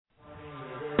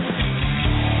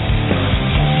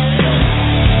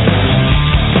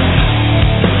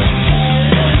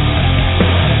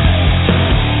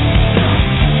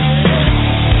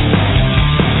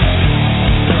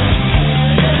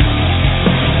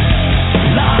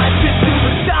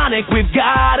think we've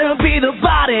gotta be the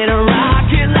body to rock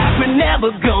it like we're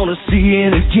never gonna see it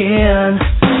again.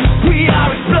 We are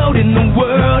exploding, the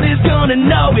world is gonna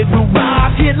know it. We'll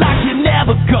rock it like you're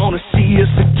never gonna see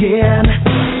us again.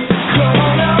 Come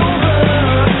on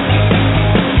over.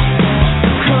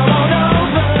 Come on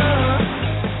over.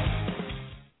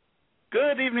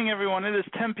 Good evening, everyone. It is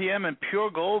 10 p.m. and Pure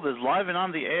Gold is live and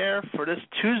on the air for this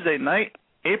Tuesday night,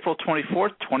 April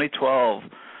 24th, 2012.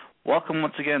 Welcome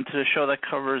once again to the show that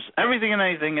covers everything and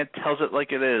anything and tells it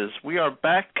like it is. We are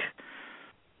back.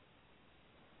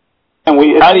 And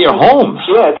we out of your homes.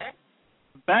 Yeah.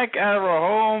 Back out of our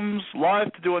homes,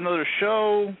 live to do another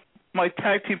show. My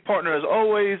tag team partner, as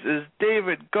always, is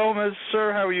David Gomez.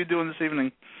 Sir, how are you doing this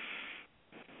evening?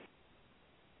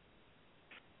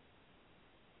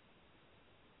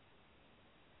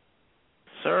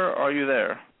 Sir, are you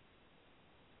there?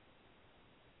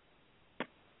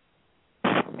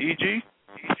 EG?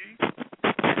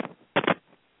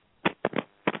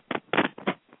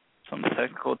 Some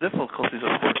technical difficulties, of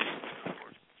course.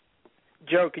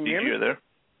 Joe, can you hear me? You're there.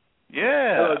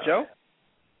 Yeah. Hello, Joe.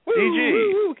 Woo, EG.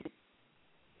 woo, woo.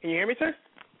 Can you hear me, sir?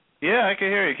 Yeah, I can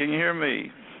hear you. Can you hear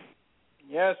me?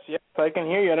 Yes, I can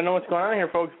hear you. I don't know what's going on here,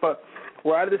 folks, but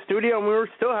we're out of the studio and we're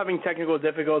still having technical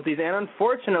difficulties. And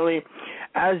unfortunately,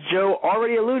 as Joe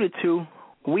already alluded to,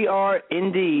 we are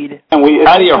indeed... And we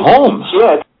out of your homes.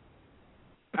 Yeah.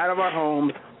 Out of our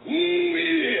homes.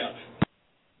 Yeah.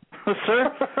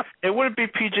 Sir, it wouldn't be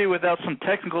PG without some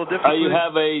technical difficulties. You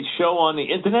have a show on the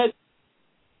internet?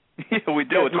 Yeah, we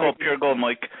do. Yes, it's called Pure Gold,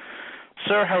 Mike.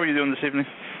 Sir, how are you doing this evening?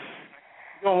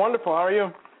 Doing wonderful. How are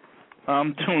you?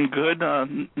 I'm doing good.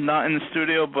 Not in the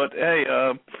studio, but hey,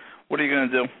 what are you going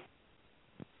to do?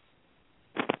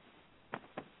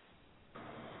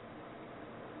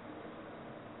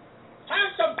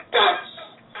 Have some guts!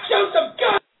 Show some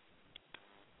guts!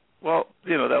 Well,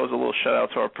 that was a little shout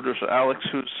out to our producer, Alex,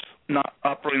 who's not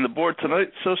operating the board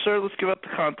tonight. So, sir, let's give out the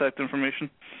contact information.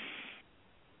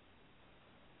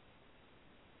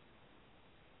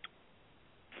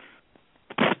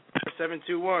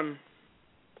 $721.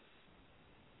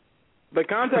 The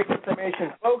contact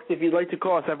information, folks, if you'd like to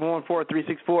call us,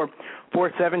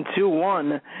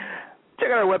 714-364-4721. Check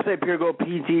out our website,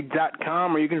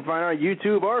 puregoldpg.com, where you can find our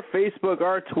YouTube, our Facebook,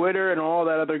 our Twitter, and all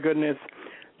that other goodness,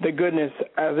 the goodness,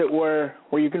 as it were,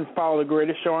 where you can follow the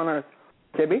greatest show on earth.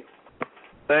 JB?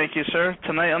 Thank you, sir.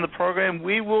 Tonight on the program,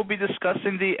 we will be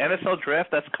discussing the NFL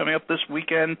draft that's coming up this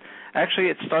weekend. Actually,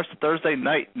 it starts Thursday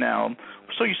night now.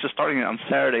 We're so used to starting it on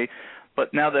Saturday,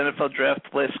 but now the NFL draft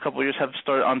the last couple of years have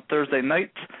started on Thursday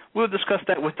night. We'll discuss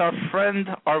that with our friend,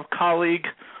 our colleague,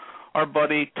 our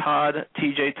buddy, Todd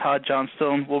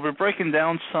Johnstone. We'll be breaking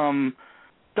down some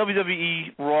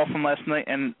WWE Raw from last night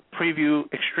and preview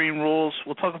Extreme Rules.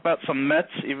 We'll talk about some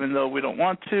Mets, even though we don't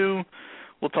want to.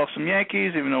 We'll talk some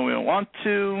Yankees, even though we don't want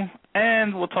to.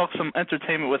 And we'll talk some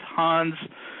entertainment with Hans,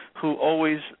 who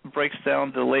always breaks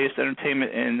down the latest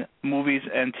entertainment in movies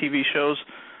and TV shows.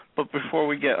 But before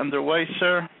we get underway,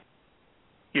 sir,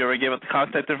 you already gave out the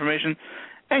contact information,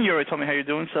 and you already told me how you're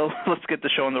doing, so let's get the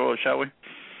show on the road, shall we?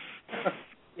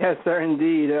 Yes, sir,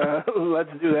 indeed. Let's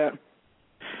do that.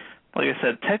 Like I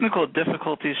said, technical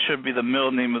difficulties should be the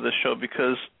middle name of the show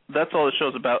because that's all the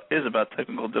show's about, is about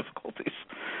technical difficulties.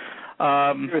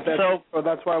 So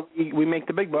that's why we make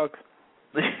the big bucks.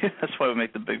 That's why we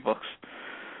make the big bucks.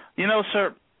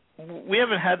 Sir, we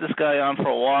haven't had this guy on for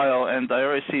a while, and I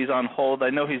already see he's on hold.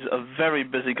 I know he's a very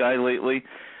busy guy lately,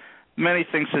 many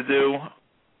things to do.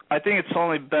 I think it's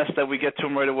only best that we get to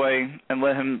him right away and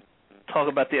let him talk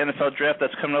about the NFL draft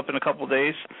that's coming up in a couple of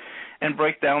days and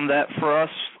break down that for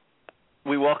us.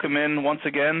 We welcome in, once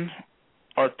again,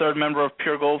 our third member of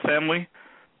Pure Gold family,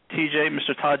 TJ,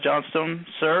 Mr. Todd Johnstone.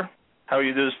 Sir, how are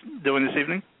you doing this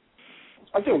evening?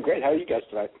 I'm doing great. How are you guys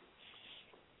tonight?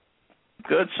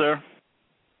 Good, sir.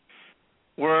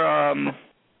 We're,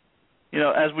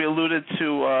 as we alluded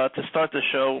to start the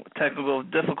show, technical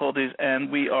difficulties, and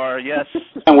we are, yes.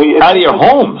 And we out of your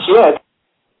homes. Yeah.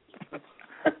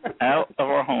 Out of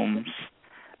our homes.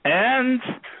 And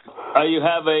you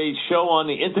have a show on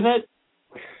the internet?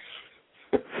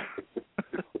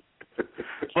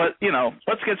 But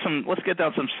let's get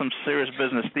down some serious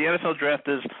business. The NFL draft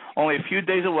is only a few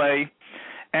days away,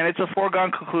 and it's a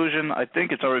foregone conclusion. I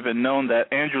think it's already been known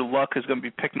that Andrew Luck is going to be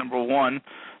pick number 1.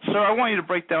 Sir, I want you to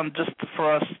break down just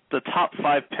for us the top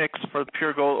 5 picks for the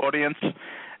Pure Gold audience,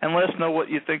 and let us know what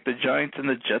you think the Giants and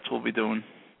the Jets will be doing.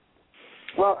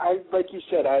 Well, like you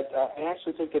said, I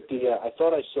actually think that I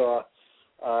thought I saw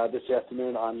this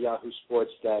afternoon on Yahoo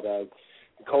Sports that the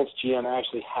Colts GM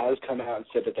actually has come out and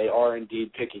said that they are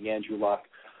indeed picking Andrew Luck.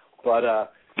 But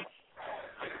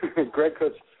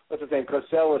what's his name?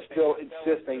 Cosell is still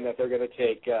insisting that they're going to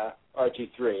take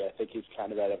RG3. I think he's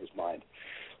kind of out of his mind.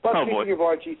 But speaking of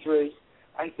RG3,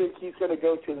 I think he's going to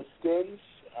go to the Skins.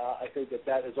 I think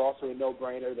that is also a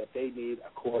no-brainer, that they need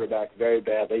a quarterback very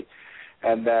badly,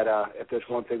 and that if there's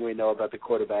one thing we know about the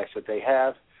quarterbacks that they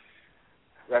have,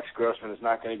 Rex Grossman is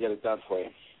not going to get it done for you.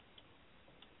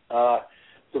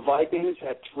 The Vikings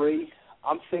at 3,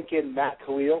 I'm thinking Matt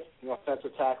Khalil,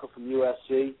 offensive tackle from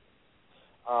USC.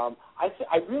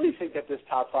 I really think that this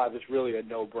top 5 is really a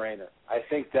no-brainer. I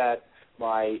think that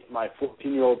my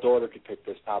 14-year-old daughter could pick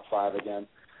this top 5 again,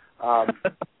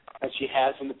 and she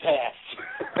has in the past.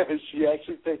 She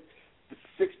actually picked the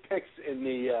 6 picks in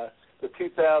the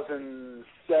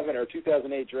 2007 or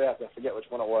 2008 draft. I forget which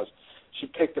one it was. She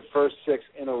picked the first 6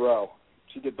 in a row.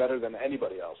 She did better than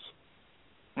anybody else.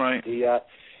 Right.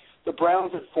 The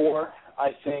Browns at 4, I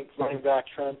think running back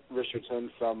Trent Richardson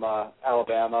from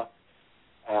Alabama.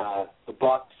 The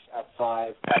Bucks at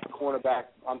 5. At cornerback,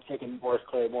 I'm taking Morris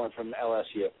Claiborne from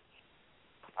LSU.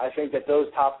 I think that those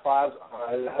top 5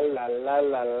 are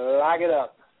lock it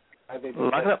up. I think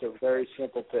that's a very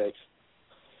simple picks.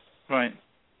 Right.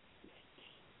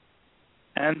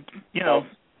 And,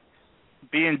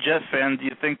 being Jet fan, do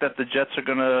you think that the Jets are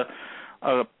going to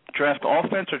draft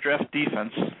offense or draft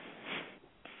defense?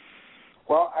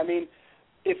 Well, I mean,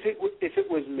 if it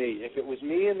was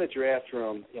me in the draft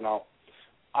room,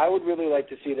 I would really like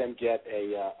to see them get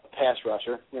a pass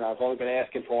rusher. I've only been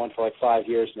asking for one for like 5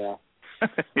 years now.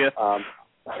 Yeah.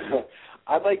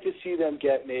 I'd like to see them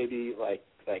get maybe like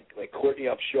Courtney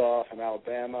Upshaw from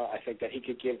Alabama. I think that he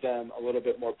could give them a little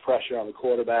bit more pressure on the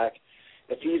quarterback.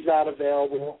 If he's not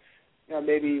available,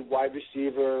 maybe wide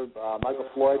receiver Michael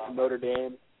Floyd from Notre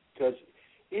Dame, because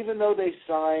even though they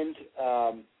signed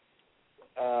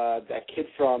that kid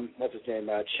from what's his name,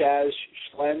 Chaz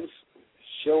Schlenz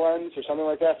or something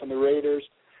like that from the Raiders,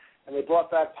 and they brought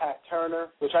back Pat Turner,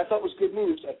 which I thought was good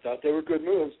moves. I thought they were good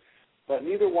moves. But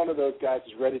neither one of those guys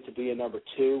is ready to be a number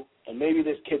 2. And maybe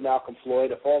this kid Malcolm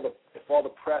Floyd, if all the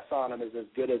press on him is as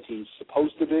good as he's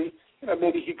supposed to be,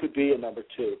 maybe he could be a number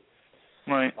 2.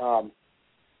 Right.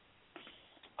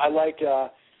 I like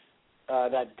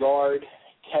that guard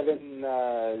Kevin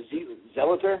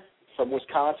Zelliter from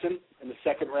Wisconsin in the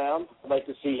 2nd round. I'd like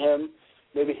to see him.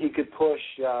 Maybe he could push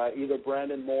either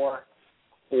Brandon Moore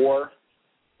or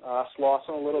Slauson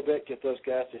a little bit. Get those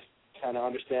guys to kind of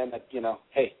understand that,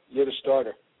 hey, you're the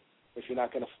starter. If you're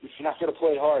not gonna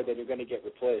play hard, then you're gonna get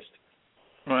replaced.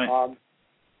 Right.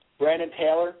 Brandon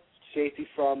Taylor, safety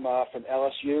from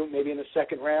LSU, maybe in the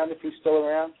 2nd round if he's still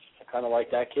around. I kind of like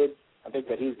that kid. I think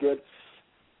that he's good.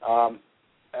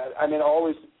 I mean,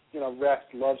 always, Rex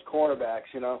loves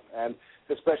cornerbacks, and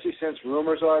especially since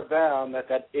rumors are abound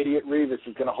that idiot Revis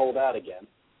is going to hold out again.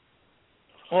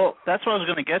 Well, that's what I was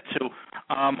going to get to.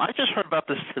 I just heard about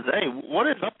this today. What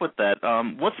is up with that?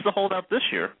 What's the holdout this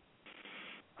year?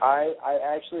 I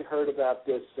actually heard about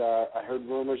this. I heard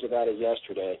rumors about it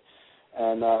yesterday,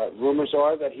 and rumors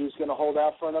are that he's going to hold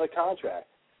out for another contract.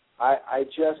 I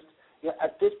just,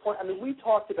 at this point, I mean, we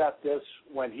talked about this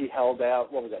when he held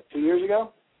out, what was that, 2 years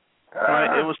ago?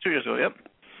 Right, it was 2 years ago, yep.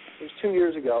 It was 2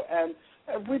 years ago, and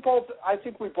I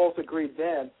think we both agreed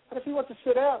then that if he wants to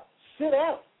sit out, sit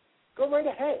out. Go right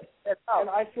ahead. And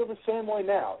I feel the same way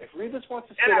now. If Revis wants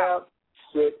to sit out,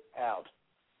 sit out.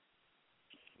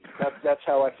 That's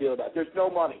how I feel about it. There's no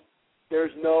money.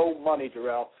 There's no money,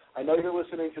 Darrell. I know you're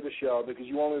listening to the show because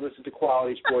you only listen to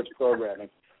quality sports programming.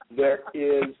 There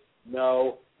is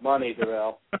no money,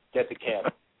 Darrell. Get the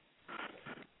cab.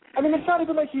 I mean, it's not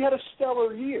even like he had a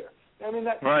stellar year. I mean,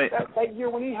 that year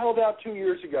when he held out 2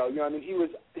 years ago, I mean, he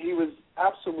was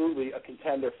absolutely a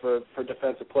contender for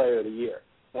Defensive Player of the Year.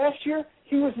 Last year,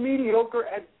 he was mediocre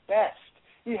at best.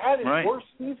 He had his worst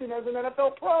season as an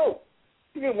NFL pro.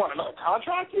 You didn't want another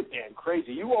contract? You're damn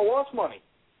crazy. You owe us money.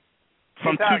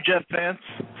 From two Jet fans?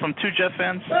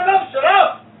 Shut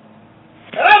up!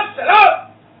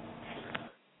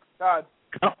 God.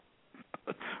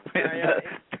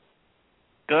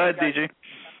 Go ahead, DJ.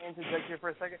 Interject here for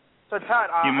a second. So, Todd,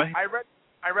 I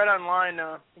read online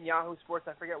in Yahoo Sports,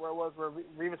 I forget where it was, where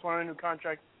Revis wanted a new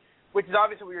contract, which is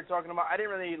obviously what you're talking about. I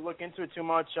didn't really look into it too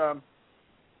much. So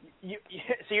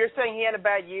you're saying he had a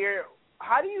bad year.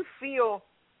 How do you feel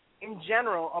in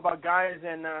general about guys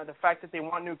and the fact that they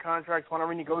want new contracts, want to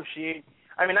renegotiate?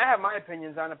 I mean, I have my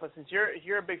opinions on it, but since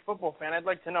you're a big football fan, I'd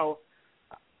like to know,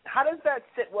 how does that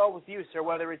sit well with you, sir,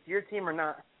 whether it's your team or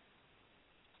not?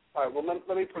 All right, well,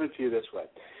 let me put it to you this way.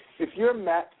 If you're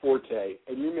Matt Forte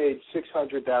and you made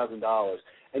 $600,000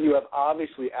 and you have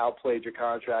obviously outplayed your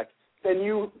contract, then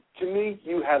you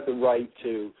have the right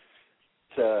to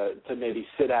to maybe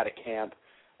sit out of camp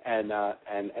and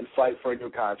fight for a new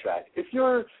contract. If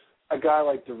you're a guy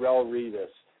like Darrelle Revis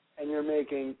and you're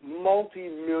making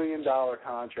multi-million-dollar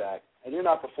contract and you're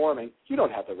not performing, you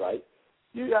don't have the right.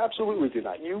 You absolutely do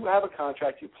not. You have a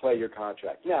contract, you play your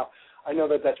contract. Now, I know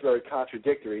that that's very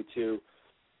contradictory to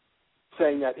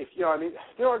saying that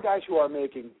there are guys who are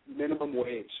making minimum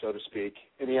wage, so to speak,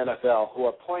 in the NFL who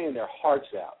are playing their hearts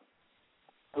out,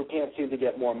 who can't seem to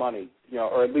get more money,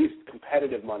 or at least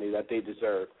competitive money that they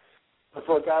deserve. But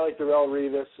for a guy like Darrelle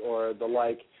Revis or the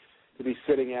like to be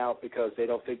sitting out because they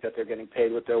don't think that they're getting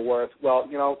paid what they're worth, well,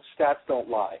 stats don't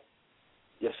lie.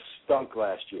 You stunk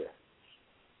last year.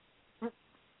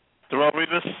 Darrelle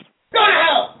Revis? Go to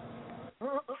hell!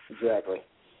 Exactly.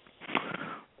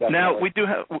 Now we do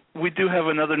have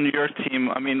another New York team.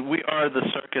 I mean, we are the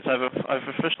circus. I've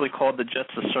officially called the Jets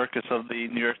the circus of the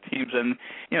New York teams, and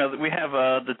we have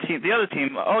the other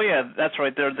team. Oh yeah, that's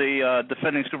right. They're the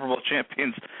defending Super Bowl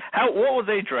champions. What would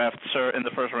they draft, sir, in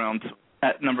the first round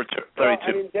at number 32? Well,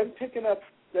 I mean,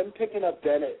 them picking up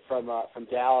Bennett from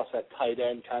Dallas at tight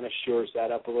end kind of shores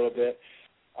that up a little bit.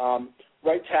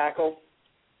 Right tackle.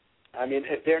 I mean,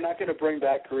 if they're not going to bring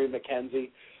back Kareem McKenzie,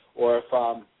 or if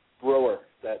Brewer,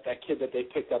 that kid that they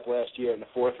picked up last year in the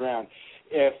fourth round,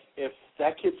 if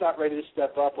that kid's not ready to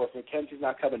step up, or if McKenzie's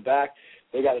not coming back,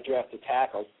 they got to draft a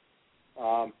tackle.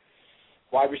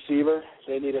 Wide receiver,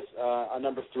 they need a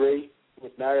number 3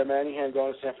 with Mario Manningham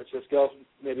going to San Francisco,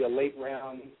 maybe a later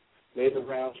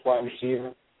rounds wide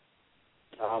receiver.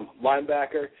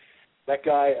 Linebacker, that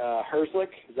guy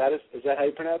Herzlich, is that how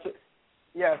you pronounce it?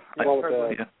 Yes. The one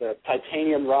with the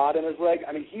titanium rod in his leg.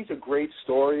 I mean, he's a great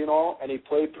story and all, and he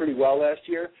played pretty well last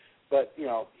year, but,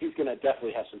 he's going to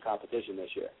definitely have some competition this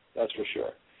year. That's for sure.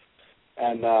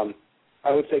 And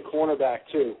I would say cornerback,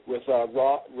 too. With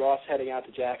Ross heading out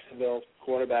to Jacksonville,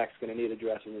 cornerback's going to need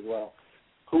addressing as well.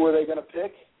 Who are they going to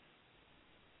pick?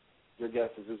 Your guess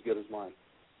is as good as mine.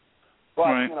 But,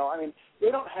 right. I mean,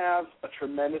 they don't have a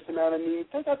tremendous amount of need.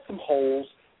 They got some holes.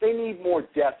 They need more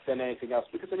depth than anything else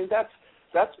because, I mean,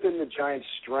 that's been the Giants'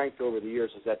 strength over the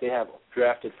years, is that they have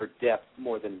drafted for depth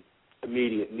more than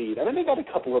immediate need. I mean, they got a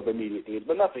couple of immediate needs,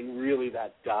 but nothing really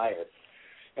that dire.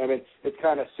 I mean, it's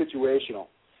kind of situational.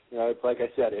 It's like I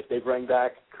said, if they bring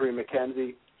back Kareem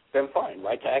McKenzie, then fine.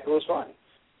 Right tackle is fine.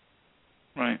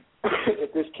 Right.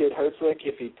 If this kid Herzlich,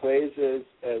 if he plays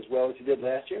as well as he did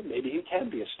last year, maybe he can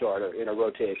be a starter in a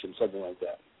rotation, something like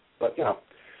that. But,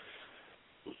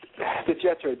 the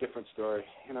Jets are a different story.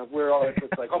 We're all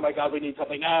it's like, oh my God, we need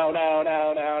something now.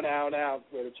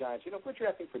 We're the Giants. We're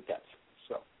drafting for depth.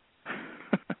 So.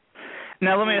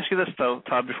 Now let me ask you this though,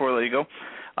 Todd, before I let you go.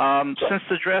 Since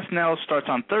the draft now starts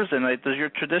on Thursday night, does your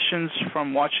traditions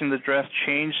from watching the draft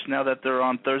change now that they're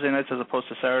on Thursday nights as opposed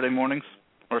to Saturday mornings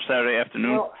or Saturday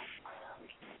afternoon? Well,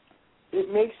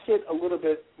 it makes it a little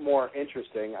bit more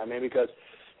interesting. I mean, because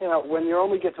when you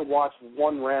only get to watch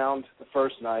one round the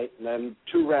first night and then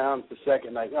 2 rounds the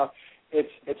second night,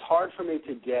 it's hard for me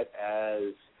to get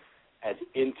as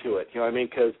into it. You know what I mean?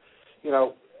 Because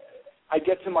I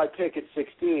get to my pick at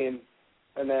 16,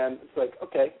 and then it's like,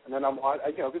 okay, and then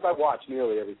because I watch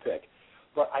nearly every pick,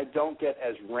 but I don't get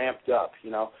as ramped up.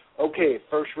 Okay,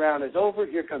 first round is over.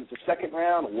 Here comes the second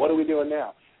round. What are we doing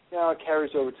now? Now it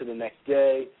carries over to the next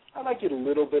day. I might get a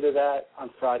little bit of that on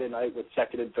Friday night with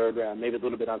second and third round, maybe a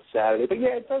little bit on Saturday. But,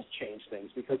 yeah, it does change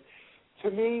things because, to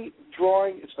me,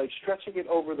 drawing, it's like stretching it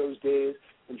over those days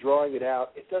and drawing it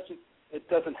out. It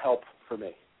doesn't help for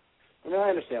me. I mean, I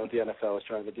understand what the NFL is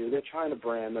trying to do. They're trying to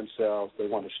brand themselves. They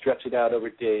want to stretch it out over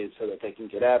days so that they can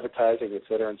get advertising, et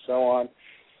cetera, and so on.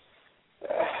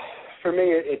 For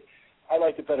me, I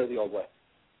liked it better the old way.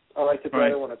 I liked it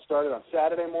better when it started on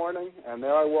Saturday morning, and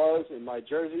there I was in my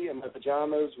jersey and my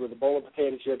pajamas with a bowl of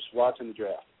potato chips watching the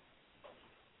draft.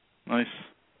 Nice.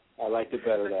 I liked it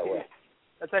better that way.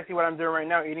 That's actually what I'm doing right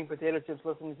now, eating potato chips,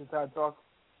 listening to Todd talk.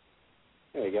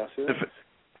 There you go. See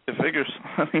it figures.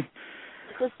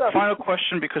 Good stuff. Final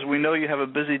question, because we know you have a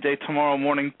busy day tomorrow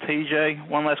morning. TJ,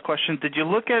 one last question. Did you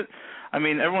look at,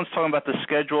 everyone's talking about the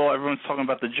schedule. Everyone's talking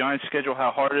about the Giants' schedule,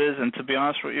 how hard it is. And to be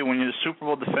honest with you, when you're the Super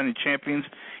Bowl defending champions,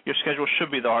 your schedule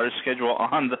should be the hardest schedule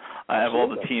of all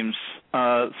the teams.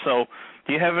 So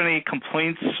do you have any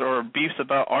complaints or beefs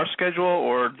about our schedule,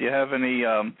 or do you have any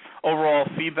overall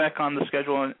feedback on the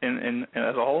schedule in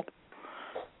as a whole?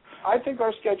 I think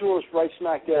our schedule is right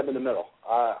smack dab in the middle.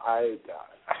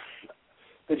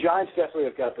 The Giants definitely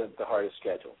have got the hardest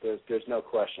schedule. There's no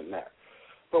question there.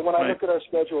 But when I look at our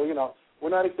schedule, we're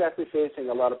not exactly facing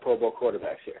a lot of Pro Bowl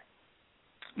quarterbacks here.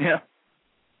 Yeah.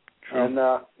 True. And,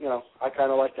 I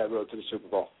kind of like that road to the Super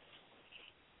Bowl.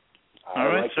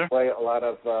 I like sir. to play a lot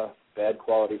of bad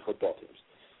quality football teams.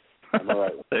 Am I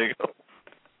right? There you go.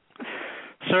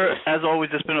 Sir, as always,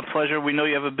 it's been a pleasure. We know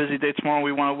you have a busy day tomorrow.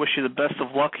 We want to wish you the best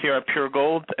of luck here at Pure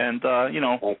Gold and,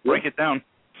 break it down.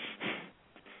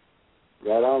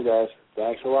 Right on, guys.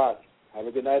 Thanks a lot. Have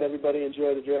a good night, everybody.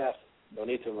 Enjoy the draft. Don't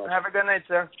need too much. Have a good night,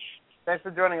 sir. Thanks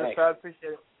for joining us, Todd.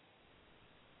 Appreciate it.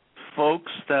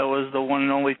 Folks, that was the one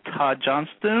and only Todd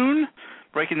Johnstone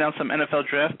breaking down some NFL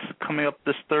drafts coming up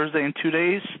this Thursday in 2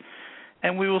 days.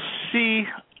 And we will see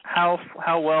how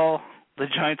well the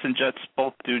Giants and Jets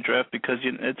both do draft because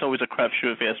it's always a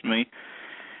crapshoot if you ask me.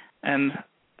 And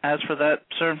as for that,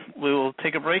 sir, we will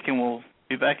take a break and we'll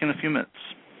be back in a few minutes.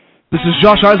 This is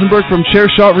Josh Eisenberg from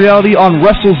Chairshot Reality on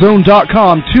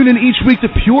WrestleZone.com. Tune in each week to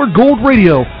Pure Gold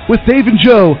Radio with Dave and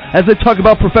Joe as they talk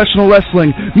about professional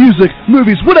wrestling, music,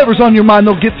 movies, whatever's on your mind,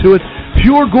 they'll get to it.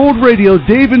 Pure Gold Radio,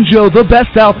 Dave and Joe, the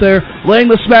best out there, laying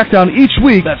the smackdown each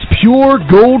week. That's Pure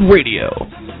Gold Radio.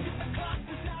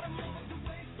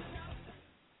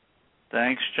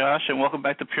 Thanks, Josh, and welcome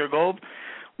back to Pure Gold.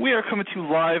 We are coming to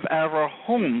you live out of our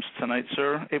homes tonight,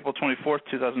 sir, April 24th,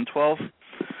 2012.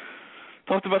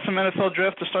 Talked about some NFL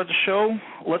draft to start the show.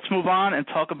 Let's move on and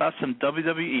talk about some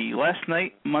WWE. Last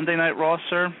night, Monday Nite Raw,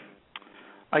 sir.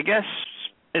 I guess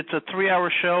it's a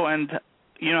 3-hour show, and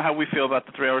you know how we feel about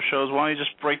the 3-hour shows. Why don't you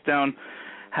just break down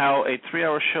how a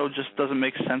 3-hour show just doesn't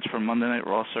make sense for Monday Nite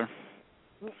Raw, sir?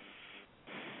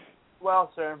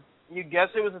 Well, sir, you guess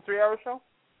it was a 3-hour show?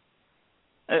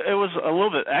 It was a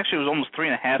little bit. Actually, it was almost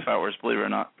 3.5 hours, believe it or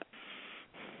not.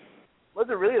 Was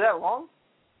it really that long?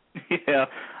 Yeah,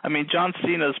 I mean, John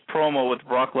Cena's promo with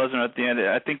Brock Lesnar at the end,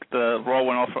 I think the Raw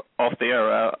went off the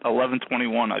air at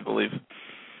 11:21, I believe.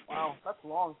 Wow, that's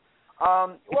long.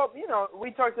 Well,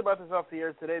 we talked about this off the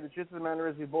air today. The truth of the matter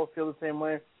is we both feel the same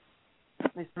way.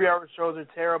 These 3-hour shows are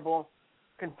terrible.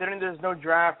 Considering there's no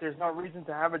draft, there's no reason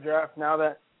to have a draft now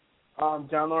that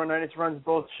John Laurinaitis runs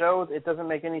both shows. It doesn't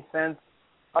make any sense.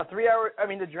 A 3-hour,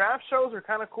 the draft shows are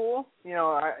kind of cool. You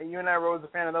and I were always a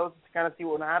fan of those to kind of see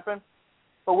what would happen.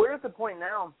 But we're at the point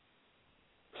now,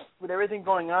 with everything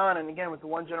going on, and again, with the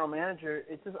one general manager,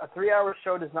 it's just a 3-hour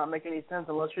show does not make any sense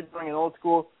unless you're doing an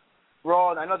old-school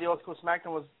Raw. I know the old-school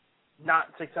SmackDown was not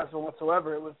successful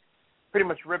whatsoever. It was pretty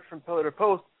much ripped from pillar to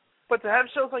post. But to have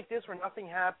shows like this where nothing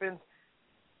happens,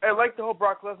 I like the whole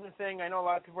Brock Lesnar thing. I know a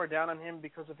lot of people are down on him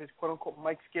because of his quote-unquote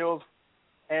mic skills.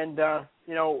 And,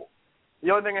 the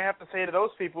only thing I have to say to those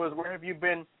people is, where have you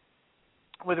been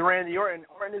with Randy Orton?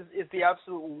 Orton is the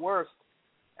absolute worst.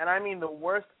 And I mean the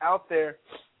worst out there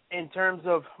in terms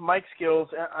of mic skills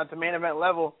at the main event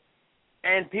level.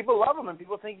 And people love him, and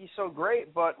people think he's so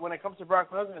great. But when it comes to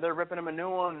Brock Lesnar, they're ripping him a new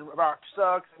one, and Brock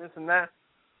sucks, and this and that.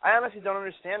 I honestly don't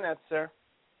understand that, sir.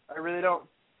 I really don't.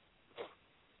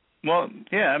 Well,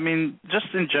 yeah, just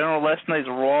in general, last night's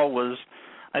Raw was,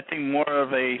 I think, more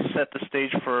of a set the stage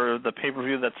for the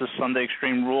pay-per-view that's the Sunday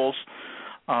Extreme Rules.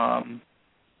 I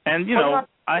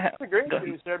disagree with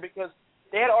you, sir, because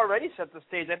they had already set the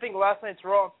stage. I think last night's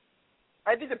Raw,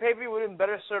 I think the pay-per-view would have been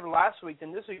better served last week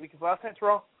than this week, because last night's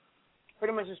Raw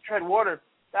pretty much just tread water.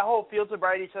 That whole field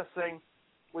sobriety test thing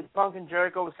with Punk and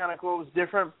Jericho was kind of cool. It was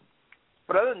different.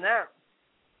 But other than that,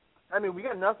 we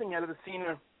got nothing out of the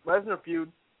Cena-Lesnar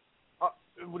feud.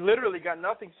 We literally got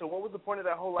nothing. So what was the point of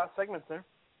that whole last segment, sir?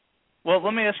 Well,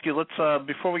 let me ask you,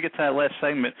 before we get to that last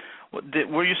segment,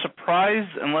 were you surprised,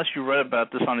 unless you read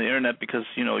about this on the Internet, because,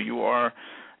 you are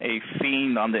a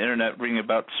fiend on the Internet reading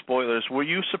about spoilers, were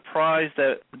you surprised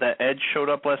that Edge showed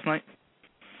up last night?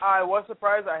 I was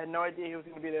surprised. I had no idea he was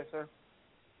going to be there, sir.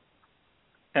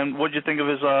 And what did you think of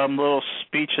his little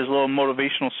speech, his little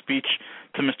motivational speech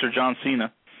to Mr. John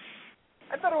Cena?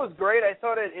 I thought it was great. I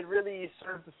thought it really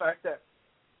served the fact that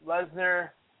Lesnar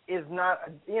is not,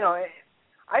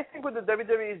 I think what the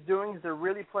WWE is doing is they're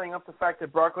really playing up the fact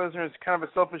that Brock Lesnar is kind of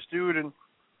a selfish dude, and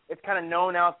it's kind of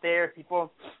known out there.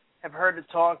 People have heard the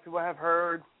talk. People have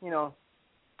heard,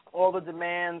 all the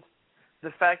demands.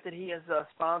 The fact that he has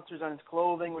sponsors on his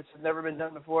clothing, which has never been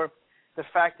done before. The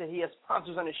fact that he has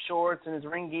sponsors on his shorts and his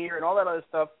ring gear and all that other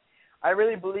stuff. I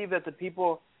really believe that the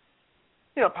people,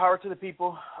 power to the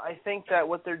people. I think that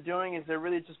what they're doing is they're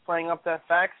really just playing up that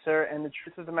fact, sir. And the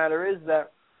truth of the matter is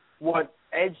that what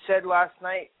Edge said last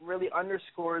night really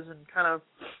underscores and kind of,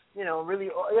 really,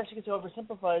 I guess you could say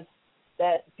oversimplifies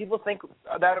that people think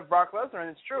that of Brock Lesnar, and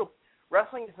it's true.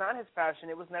 Wrestling is not his passion.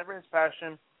 It was never his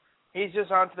passion. He's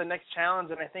just on to the next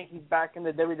challenge, and I think he's back in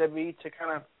the WWE to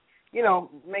kind of,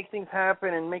 make things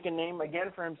happen and make a name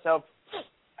again for himself,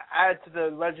 add to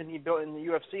the legend he built in the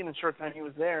UFC in the short time he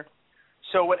was there.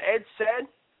 So what Edge said,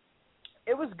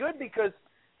 it was good because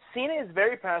Cena is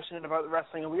very passionate about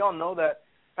wrestling, and we all know that.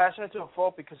 passionate to a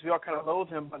fault because we all kind of loathe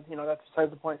him, but, that's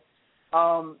besides the point.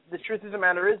 The truth of the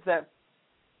matter is that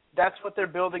that's what they're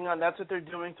building on. That's what they're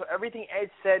doing. So everything Edge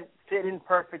said fit in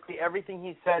perfectly. Everything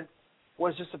he said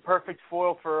was just a perfect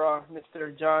foil for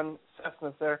Mr. John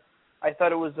Cessna there. I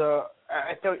thought it was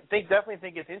definitely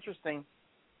think it's interesting.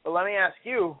 But let me ask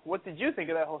you, what did you think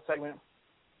of that whole segment?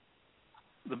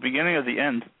 The beginning or the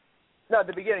end? No,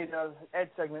 the beginning, the Edge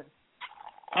segment.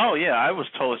 Oh, yeah, I was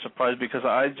totally surprised because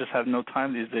I just have no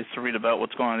time these days to read about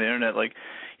what's going on the Internet. Like,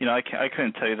 I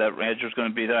couldn't tell you that Edge was going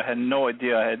to be there. I had no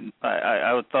idea.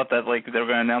 I thought that, like, they were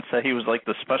going to announce that he was, like,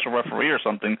 the special referee or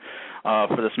something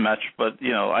for this match. But,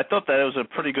 I thought that it was a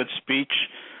pretty good speech.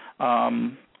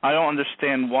 I don't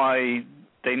understand why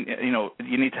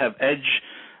you need to have Edge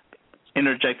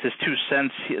interject his 2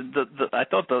 cents. I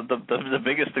thought the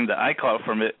biggest thing that I caught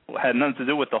from it had nothing to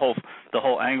do with the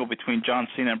whole angle between John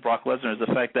Cena and Brock Lesnar. Is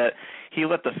the fact that he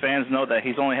let the fans know that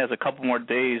he only has a couple more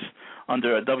days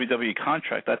under a WWE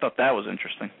contract. I thought that was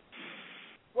interesting.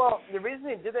 Well, the reason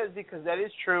he did that is because that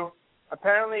is true.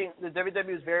 Apparently, the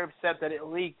WWE was very upset that it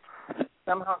leaked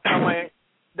somehow, some way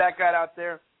that got out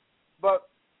there. But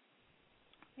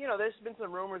there's been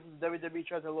some rumors that the WWE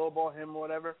tried to lowball him or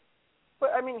whatever. But,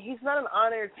 I mean, he's not an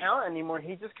on-air talent anymore.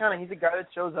 He's just he's a guy that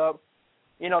shows up.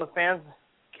 The fans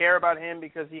care about him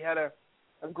because he had a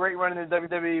great run in the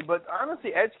WWE. But,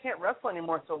 honestly, Edge can't wrestle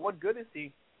anymore, so what good is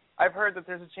he? I've heard that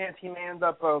there's a chance he may end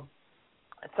up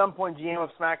at some point GM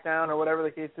of SmackDown or whatever the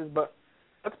case is. But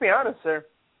let's be honest, sir.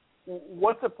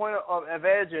 What's the point of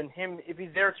Edge and him if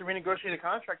he's there to renegotiate a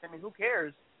contract? I mean, who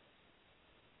cares?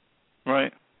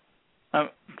 Right.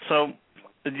 So...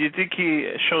 do you think he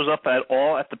shows up at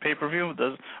all at the pay-per-view?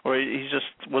 Or he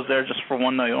just was there just for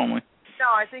one night only? No,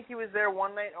 I think he was there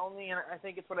one night only, and I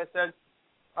think it's what I said,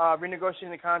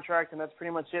 renegotiating the contract, and that's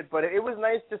pretty much it. But it was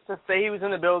nice just to say he was in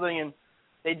the building, and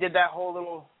they did that whole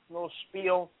little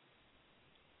spiel.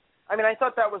 I mean, I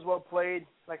thought that was well played.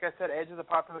 Like I said, Edge is a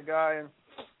popular guy, and,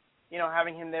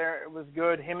 having him there, it was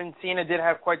good. Him and Cena did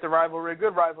have quite the rivalry, a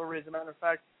good rivalry, as a matter of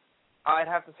fact. I'd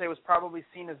have to say it was probably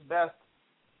Cena's best.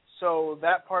 So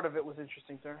that part of it was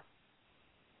interesting, sir.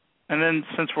 And then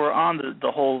since we're on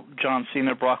the whole John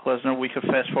Cena, Brock Lesnar, we could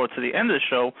fast forward to the end of the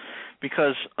show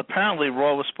because apparently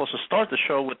Raw was supposed to start the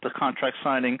show with the contract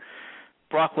signing.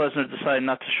 Brock Lesnar decided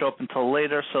not to show up until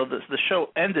later, so the show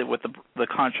ended with the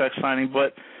contract signing.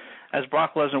 But as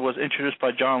Brock Lesnar was introduced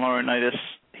by John Laurinaitis,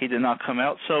 he did not come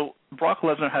out. So Brock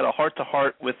Lesnar had a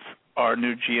heart-to-heart with our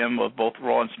new GM of both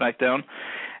Raw and SmackDown,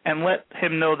 and let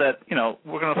him know that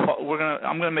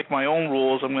I'm gonna make my own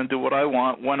rules. I'm gonna do what I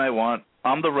want when I want.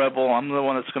 I'm the rebel. I'm the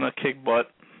one that's gonna kick butt.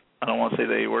 I don't want to say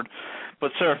the A word,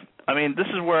 but sir, I mean, this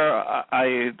is where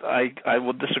I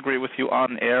will disagree with you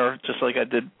on air, just like I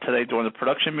did today during the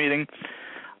production meeting.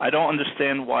 I don't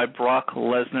understand why Brock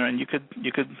Lesnar, and you could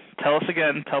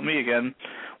tell me again,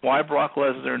 why Brock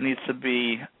Lesnar needs to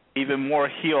be even more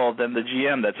heel than the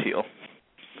GM that's heel.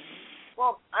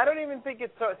 Well, I don't even think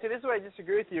it's so. See, this is where I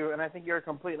disagree with you, and I think you're a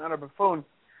complete and utter buffoon.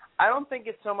 I don't think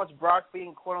it's so much Brock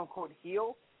being quote-unquote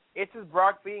heel. It's just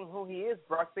Brock being who he is,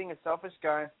 Brock being a selfish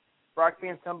guy, Brock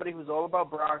being somebody who's all about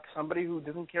Brock, somebody who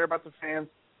doesn't care about the fans,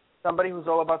 somebody who's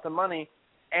all about the money.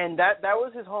 And that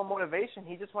was his whole motivation.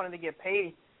 He just wanted to get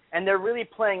paid, and they're really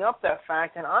playing up that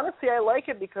fact. And honestly, I like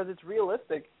it because it's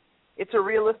realistic. It's a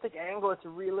realistic angle. It's a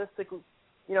realistic,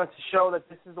 to show that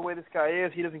this is the way this guy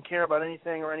is. He doesn't care about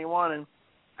anything or anyone. And,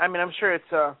 I mean, I'm sure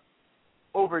it's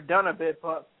overdone a bit,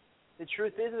 but the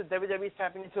truth is that WWE's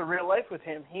tapping into real life with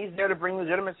him. He's there to bring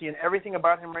legitimacy, and everything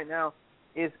about him right now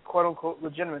is quote-unquote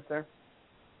legitimate, sir.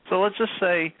 So let's just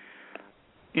say,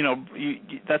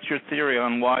 that's your theory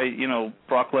on why,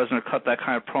 Brock Lesnar cut that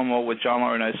kind of promo with John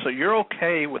Laurinaitis. So you're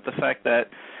okay with the fact that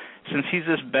since he's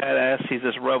this badass, he's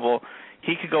this rebel,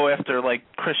 he could go after like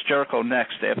Chris Jericho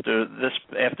next after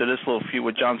this little feud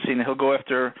with John Cena. He'll go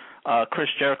after Chris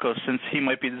Jericho since he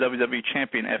might be the WWE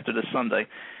champion after this Sunday.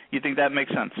 You think that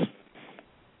makes sense?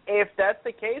 If that's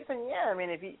the case, then yeah. I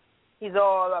mean, if he's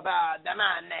all about the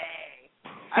money.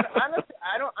 Honestly,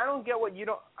 I don't get what you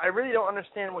don't. I really don't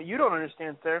understand what you don't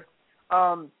understand, sir.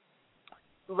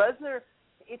 Lesnar,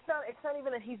 it's not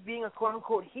even that he's being a quote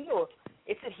unquote heel.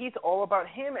 It's that he's all about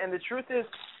him. And the truth is,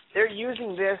 they're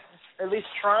using this, at least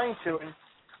trying to, and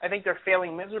I think they're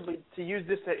failing miserably to use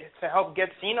this to help get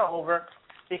Cena over,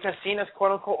 because Cena's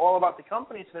quote unquote all about the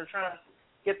company. So they're trying to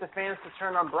get the fans to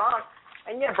turn on Brock.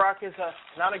 And yeah, Brock is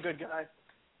not a good guy,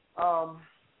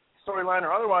 storyline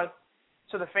or otherwise.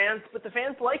 So the fans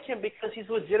like him because he's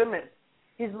legitimate.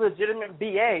 He's a legitimate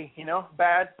BA,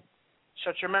 bad,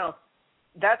 shut your mouth.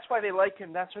 That's why they like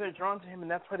him. That's why they're drawn to him,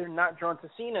 and that's why they're not drawn to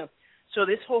Cena. So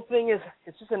this whole thing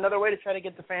it's just another way to try to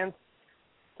get the fans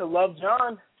to love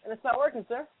John, and it's not working,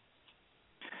 sir.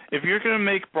 If you're going to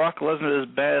make Brock Lesnar as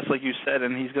badass, like you said,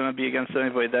 and he's going to be against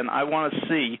anybody, then I want to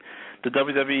see the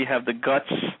WWE have the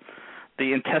guts,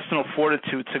 the intestinal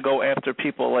fortitude to go after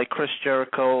people like Chris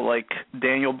Jericho, like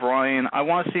Daniel Bryan. I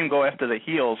want to see him go after the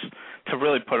heels to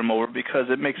really put him over, because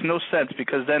it makes no sense,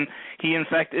 because then he in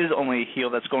fact is only a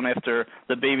heel that's going after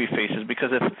the baby faces.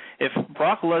 Because if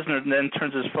Brock Lesnar then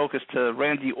turns his focus to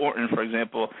Randy Orton, for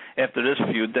example, after this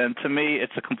feud, then to me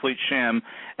it's a complete sham.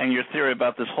 And your theory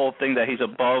about this whole thing that he's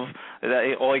above,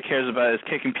 that all he cares about is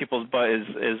kicking people's butt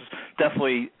is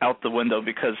definitely out the window,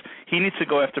 because he needs to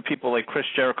go after people like Chris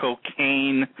Jericho,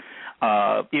 Kane,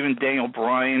 even Daniel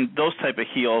Bryan, those type of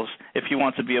heels, if he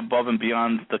wants to be above and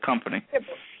beyond the company.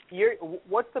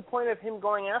 What's the point of him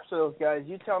going after those guys?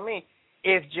 You tell me.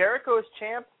 If Jericho is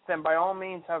champ, then by all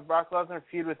means have Brock Lesnar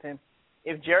feud with him.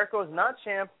 If Jericho is not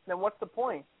champ, then what's the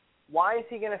point? Why is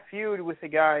he going to feud with a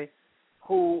guy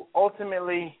who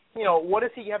ultimately, what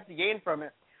does he have to gain from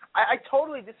it? I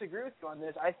totally disagree with you on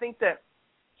this. I think that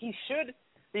he should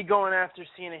be going after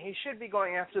Cena. He should be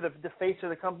going after the face of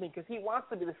the company, because he wants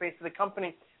to be the face of the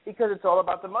company, because it's all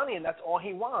about the money, and that's all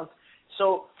he wants.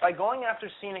 So by going after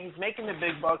Cena, he's making the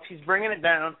big bucks. He's bringing it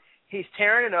down. He's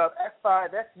tearing it up. F5,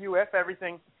 F-U, F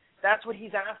everything. That's what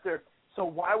he's after. So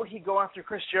why would he go after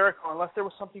Chris Jericho unless there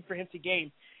was something for him to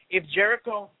gain? If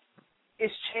Jericho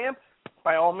is champ,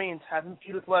 by all means, have him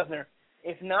feud with Lesnar.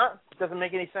 If not, it doesn't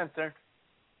make any sense, sir.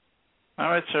 All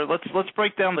right, sir. Let's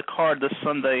break down the card this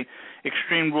Sunday.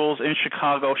 Extreme Rules in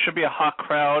Chicago. Should be a hot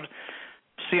crowd.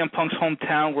 CM Punk's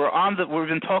hometown. We've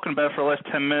been talking about it for the last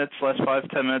 10 minutes, last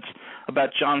 5-10 minutes, about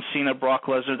John Cena, Brock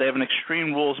Lesnar. They have an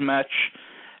Extreme Rules match.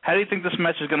 How do you think this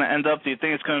match is going to end up? Do you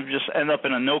think it's going to just end up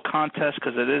in a no contest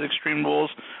because it is Extreme Rules,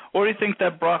 or do you think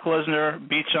that Brock Lesnar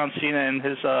beats John Cena and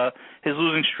his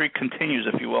losing streak continues,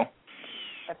 if you will?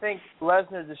 I think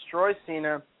Lesnar destroys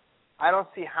Cena. I don't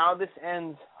see how this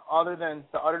ends other than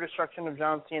the utter destruction of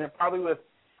John Cena, probably with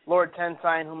Lord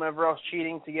Tensai and whomever else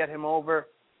cheating to get him over.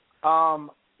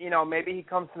 Maybe he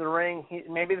comes to the ring.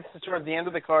 Maybe this is towards the end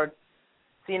of the card.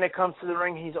 Cena comes to the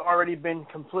ring. He's already been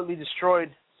completely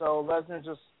destroyed. So Lesnar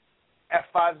just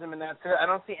F5s him, and that's it. I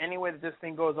don't see any way that this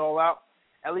thing goes all out.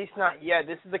 At least not yet.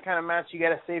 This is the kind of match you got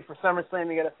to save for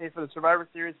SummerSlam. You got to save for the Survivor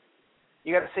Series.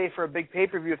 You got to save for a big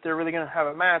pay-per-view if they're really going to have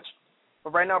a match.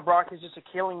 But right now, Brock is just a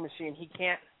killing machine. You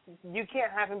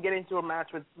can't have him get into a match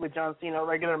with John Cena, a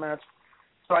regular match.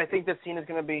 So I think that Cena's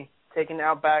going to be taken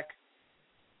out back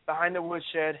behind the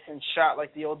woodshed and shot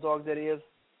like the old dog that he is.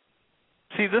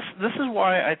 See, this is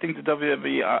why I think the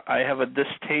WWE, I have a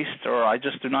distaste, or I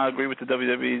just do not agree with the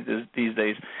WWE these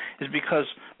days, is because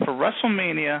for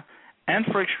WrestleMania and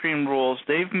for Extreme Rules,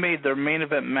 they've made their main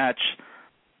event match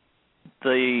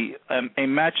a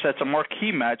match that's a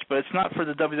marquee match, but it's not for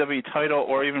the WWE title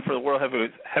or even for the World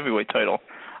Heavyweight title.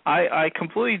 I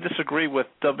completely disagree with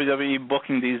WWE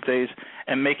booking these days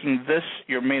and making this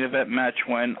your main event match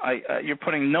when you're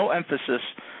putting no emphasis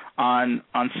on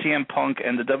CM Punk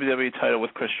and the WWE title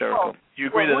with Chris Jericho. Do you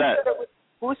agree to that?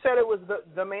 Who said it was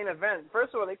the main event?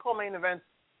 First of all, they call main events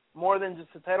more than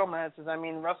just the title matches. I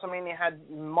mean, WrestleMania had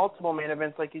multiple main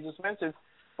events, like you just mentioned.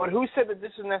 But who said that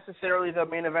this is necessarily the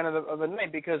main event of the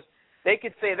night? Because they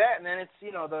could say that, and then it's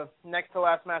the next to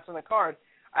last match on the card.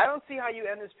 I don't see how you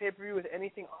end this pay-per-view with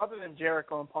anything other than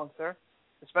Jericho and Punk, sir,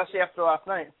 especially after last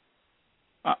night.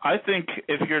 I think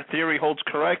if your theory holds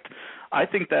correct, I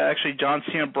think that actually John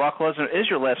Cena Brock Lesnar is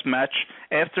your last match.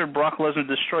 After Brock Lesnar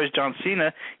destroys John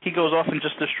Cena, he goes off and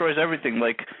just destroys everything,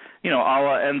 like a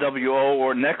la NWO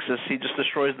or Nexus. He just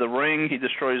destroys the ring. He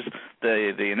destroys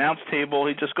the announce table.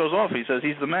 He just goes off. He says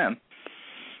he's the man.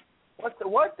 What the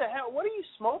hell? What are you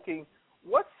smoking?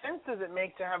 What sense does it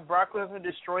make to have Brock Lesnar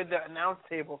destroy the announce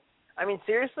table? I mean,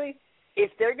 seriously?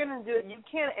 If they're going to do it, you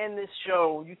can't end this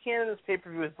show. You can't end this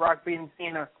pay-per-view with Brock beating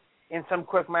Cena in some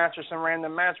quick match or some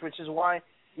random match, which is why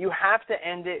you have to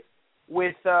end it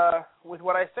with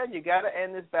what I said. You got to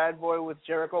end this bad boy with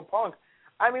Jericho Punk.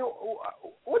 I mean,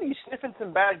 what are you sniffing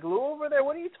some bad glue over there?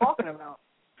 What are you talking about?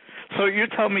 So you're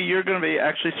telling me you're going to be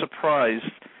actually surprised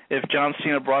if John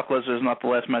Cena Brock Lesnar is not the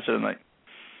last match of the night?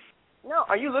 No.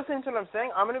 Are you listening to what I'm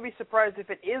saying? I'm going to be surprised if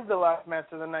it is the last match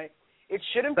of the night. It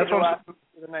shouldn't be the last match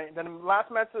of the night.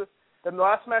 The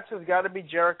last match has got to be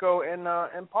Jericho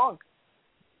and Punk.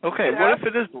 Okay, what if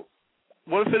it is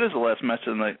the last match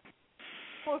of the night?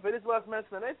 Well, if it is the last match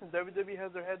of the night, since WWE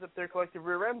has their heads up their collective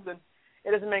rear ends, then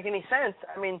it doesn't make any sense.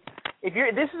 I mean, this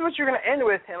is what you're going to end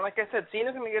with, and like I said,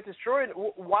 Cena's going to get destroyed.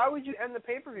 Why would you end the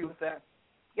pay-per-view with that?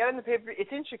 You got to end the pay-per-view.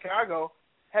 It's in Chicago.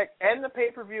 Heck, end the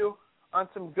pay-per-view on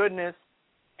some goodness,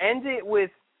 end it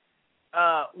with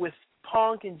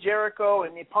Punk and Jericho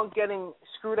and Punk getting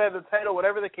screwed out of the title,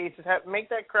 whatever the case is. Make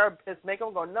that crowd pissed, make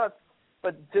them go nuts.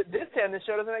 But this time, this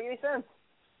show doesn't make any sense.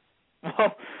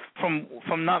 Well,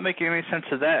 from not making any sense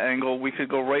to that angle, we could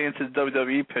go right into the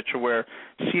WWE picture where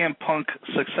CM Punk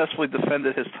successfully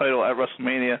defended his title at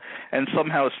WrestleMania and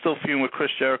somehow is still feuding with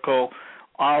Chris Jericho,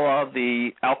 a la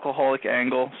the alcoholic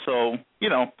angle. So,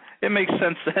 it makes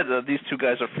sense that these two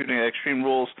guys are feuding at Extreme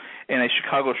Rules in a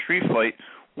Chicago street fight.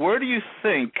 Where do you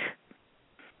think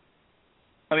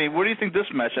this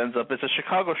match ends up? It's a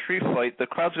Chicago street fight. The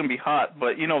crowd's going to be hot,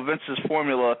 but, Vince's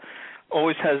formula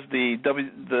always has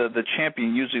the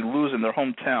champion usually lose in their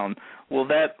hometown. Will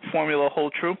that formula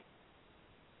hold true?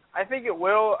 I think it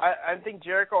will. I think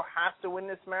Jericho has to win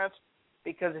this match,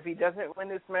 because if he doesn't win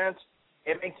this match,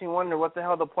 it makes me wonder what the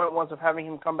hell the point was of having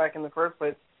him come back in the first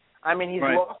place. I mean, he's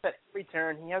lost at every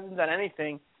turn. He hasn't done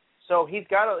anything, so he's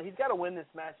got to win this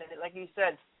match. And like you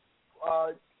said,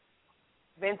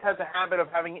 Vince has a habit of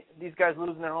having these guys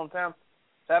lose in their hometown.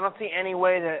 So I don't see any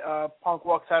way that Punk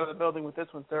walks out of the building with this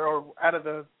one, sir, or out of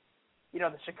the,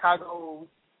 the Chicago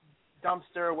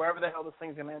dumpster, wherever the hell this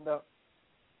thing's going to end up.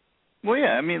 Well,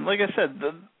 yeah, I mean, like I said,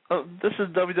 this is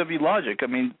WWE logic. I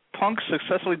mean, Punk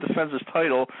successfully defends his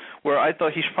title, where I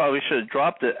thought he probably should have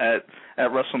dropped it at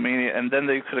WrestleMania, and then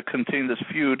they could have continued this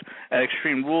feud at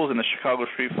Extreme Rules in the Chicago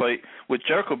street fight with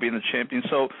Jericho being the champion.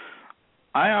 So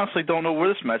I honestly don't know where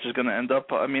this match is going to end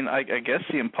up. I mean, I guess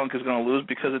CM Punk is going to lose,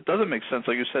 because it doesn't make sense,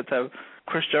 like you said, to have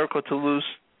Chris Jericho to lose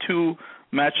 2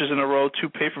 matches in a row, 2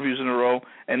 pay-per-views in a row,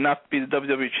 and not be the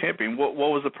WWE champion. What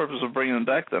was the purpose of bringing him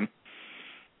back then?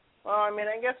 Well, I mean,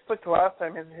 I guess like the last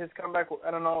time, his comeback, I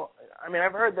don't know. I mean,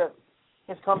 I've heard that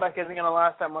his comeback isn't going to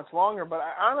last that much longer, but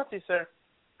I honestly, sir,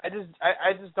 I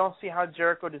just don't see how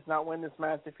Jericho does not win this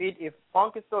match. If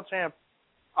Punk is still champ,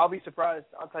 I'll be surprised.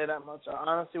 I'll tell you that much. I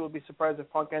honestly will be surprised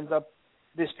if Punk ends up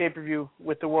this pay-per-view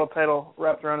with the world title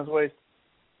wrapped around his waist.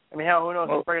 I mean, hell, who knows?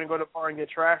 He's probably going to go to the bar and get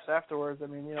trashed afterwards. I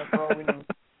mean, for all we know.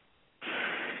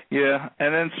 Yeah,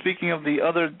 and then speaking of the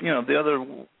other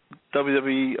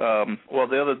WWE,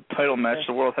 the other title match,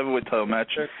 the World Heavyweight title match.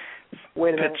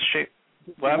 Wait a minute.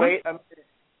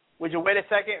 Would you wait a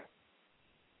second?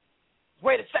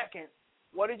 Wait a second.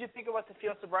 What did you think about the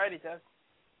field sobriety test?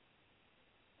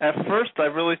 At first, I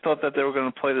really thought that they were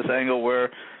going to play this angle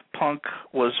where Punk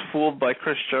was fooled by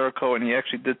Chris Jericho and he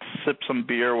actually did sip some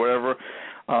beer or whatever,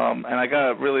 and I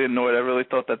got really annoyed. I really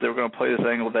thought that they were going to play this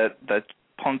angle that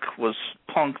Punk was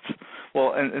punked.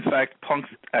 Well, in fact, Punk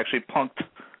actually punked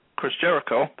Chris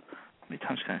Jericho. How many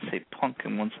times can I say punk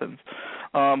in one sentence?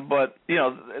 But,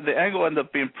 the angle ended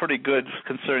up being pretty good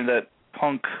considering that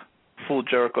Punk fooled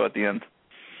Jericho at the end.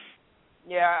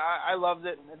 Yeah, I loved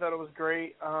it. I thought it was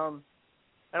great.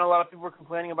 I know a lot of people were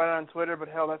complaining about it on Twitter, but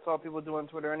hell, that's all people do on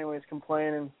Twitter anyways,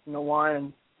 complain and whine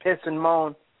and piss and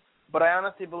moan. But I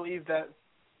honestly believe that,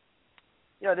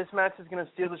 this match is going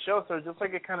to steal the show. So just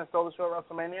like it kind of stole the show at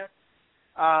WrestleMania,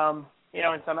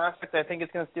 in some aspects, I think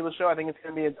it's going to steal the show. I think it's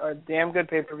going to be a damn good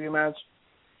pay-per-view match.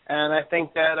 And I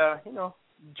think that,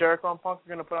 Jericho and Punk are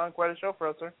going to put on quite a show for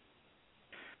us, sir.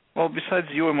 Well, besides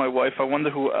you and my wife, I wonder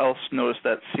who else noticed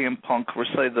that CM Punk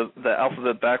recited the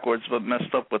alphabet backwards but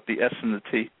messed up with the S and the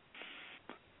T.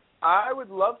 I would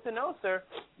love to know, sir,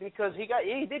 because he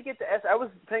did get the S. I was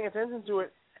paying attention to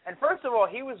it. And first of all,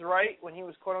 he was right when he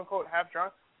was quote-unquote half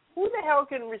drunk. Who the hell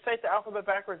can recite the alphabet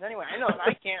backwards anyway? I know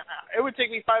I can't. It would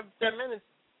take me 5-10 minutes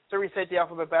to recite the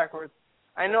alphabet backwards.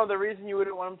 I know the reason you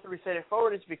wouldn't want him to recite it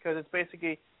forward is because it's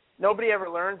basically nobody ever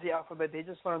learns the alphabet. They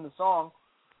just learn the song.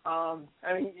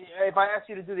 I mean, if I asked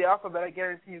you to do the alphabet, I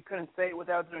guarantee you couldn't say it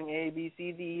without doing A, B,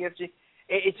 C, D, E, F, G.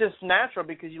 It's just natural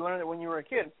because you learned it when you were a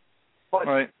kid. But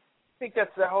right. I think that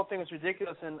whole thing was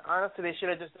ridiculous, and honestly, they should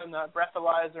have just done the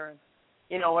breathalyzer and,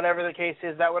 whatever the case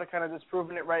is. That would have kind of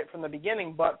disproven it right from the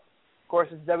beginning, but, of course,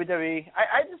 it's WWE.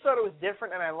 I just thought it was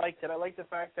different, and I liked it. I liked the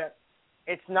fact that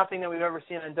it's nothing that we've ever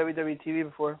seen on WWE TV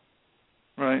before.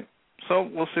 Right. So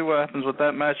we'll see what happens with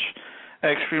that match.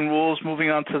 Extreme Rules.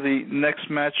 Moving on to the next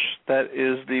match, that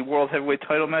is the World Heavyweight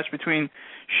title match between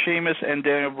Sheamus and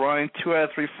Daniel Bryan. 2 out of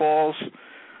 3 falls.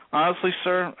 Honestly,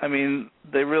 sir, I mean,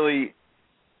 they really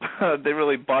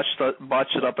botched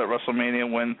it up at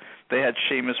WrestleMania when they had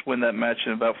Sheamus win that match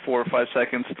in about 4 or 5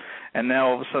 seconds, and now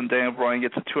all of a sudden Daniel Bryan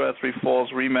gets a 2 out of 3 falls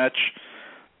rematch.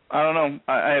 I don't know.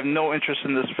 I have no interest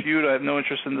in this feud. I have no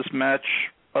interest in this match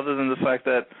other than the fact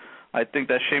that I think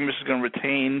that Sheamus is going to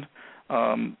retain.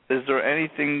 Is there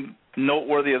anything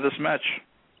noteworthy of this match?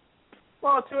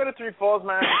 Well, 2 out of 3 falls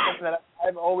match is something that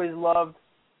I've always loved.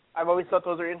 I've always thought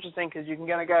those are interesting because you can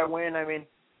get a guy win. I mean,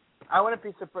 I wouldn't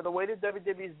be surprised. The way that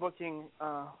WWE is booking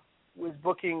was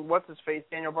booking what's his face,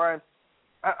 Daniel Bryan,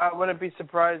 I wouldn't be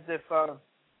surprised if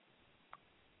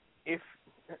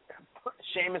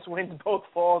Sheamus wins both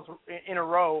falls in a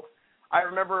row. I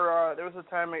remember there was a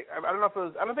time I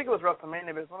don't think it was WrestleMania,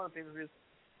 but it was one of the pay-per-views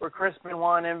where Chris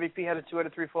Benoit and MVP had a 2 out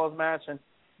of 3 falls match, and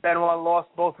Benoit lost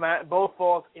both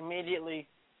falls immediately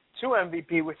to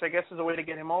MVP, which I guess is a way to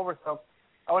get him over. So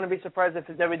I wouldn't be surprised if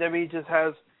the WWE just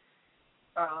has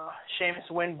Sheamus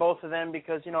win both of them,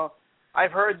 because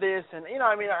I've heard this, and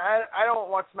I don't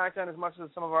watch SmackDown as much as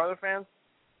some of our other fans,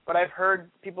 but I've heard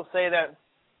people say that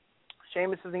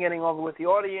Sheamus isn't getting over with the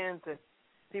audience, and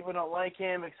people don't like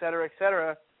him, et cetera, et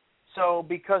cetera. So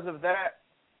because of that,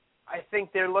 I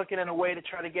think they're looking at a way to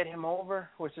try to get him over,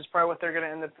 which is probably what they're going to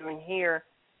end up doing here.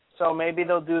 So maybe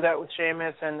they'll do that with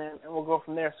Sheamus, and we'll go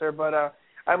from there, sir. But,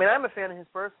 I'm a fan of his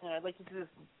personally. I'd like to see this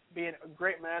be a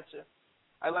great match.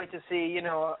 I'd like to see,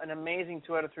 an amazing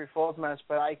 2 out of 3 falls match,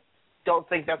 but I don't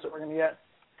think that's what we're going to get.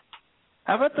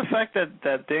 How about the fact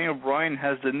that Daniel Bryan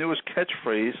has the newest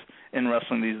catchphrase in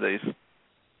wrestling these days?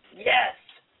 Yes!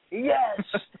 Yes!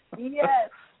 Yes!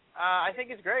 I think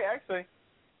it's great, actually.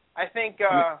 I think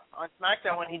on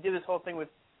SmackDown, when he did this whole thing with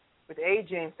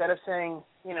AJ, instead of saying,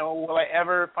 will I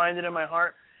ever find it in my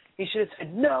heart, he should have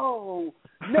said, no,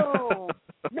 no,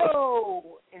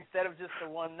 no, instead of just the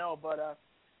one no. But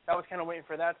I was kind of waiting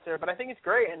for that, sir. But I think it's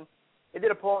great. And they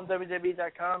did a poll on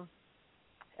WWE.com,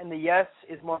 and the yes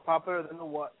is more popular than the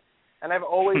what. And I've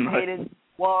always hated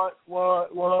what,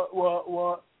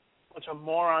 which are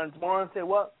morons. Morons say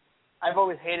what? I've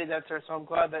always hated that, sir, so I'm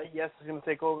glad that yes is going to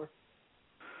take over.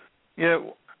 Yeah,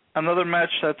 another match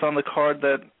that's on the card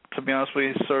that, to be honest with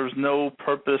you, serves no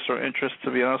purpose or interest,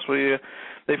 to be honest with you.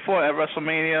 They fought at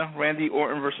WrestleMania, Randy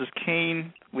Orton versus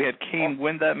Kane. We had Kane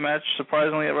win that match,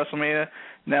 surprisingly, at WrestleMania.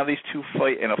 Now these two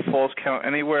fight in a Falls Count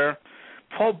Anywhere.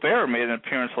 Paul Bearer made an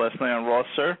appearance last night on Raw,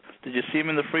 sir. Did you see him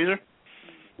in the freezer?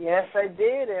 Yes, I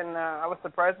did, and I was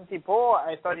surprised to see Paul.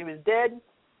 I thought he was dead.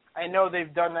 I know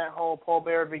they've done that whole Paul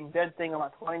Bearer being dead thing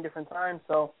about 20 different times,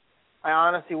 so I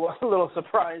honestly was a little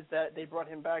surprised that they brought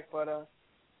him back, but,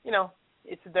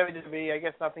 it's a WWE. I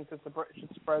guess nothing should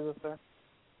surprise us there.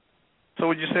 So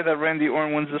would you say that Randy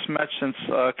Orton wins this match since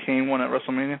Kane won at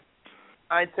WrestleMania?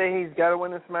 I'd say he's got to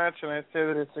win this match, and I'd say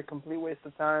that it's a complete waste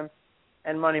of time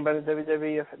and money by the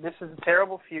WWE. This is a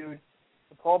terrible feud.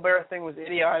 The Paul Bearer thing was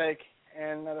idiotic,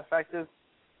 and the fact is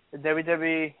the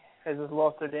WWE has just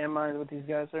lost their damn mind with these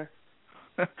guys there.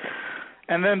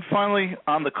 And then finally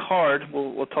on the card,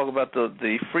 we'll talk about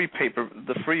the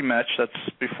free match that's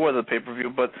before the pay-per-view.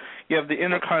 But you have the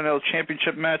Intercontinental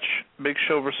Championship match, Big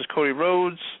Show versus Cody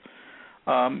Rhodes.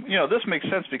 This makes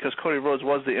sense because Cody Rhodes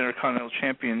was the Intercontinental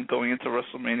Champion going into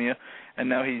WrestleMania, and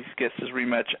now he gets his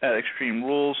rematch at Extreme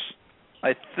Rules.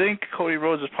 I think Cody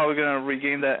Rhodes is probably going to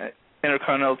regain that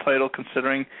Intercontinental title,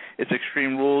 considering it's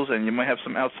Extreme Rules, and you might have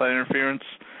some outside interference.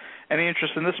 Any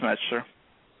interest in this match, sir?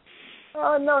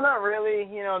 No, not really.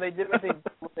 They did what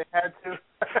they had to.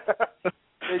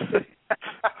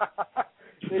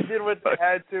 They did what they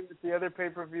had to with the other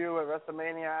pay-per-view at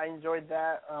WrestleMania. I enjoyed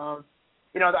that.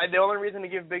 The only reason to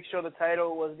give Big Show the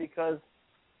title was because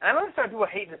I don't understand people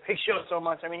hate the Big Show so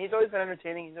much. I mean, he's always been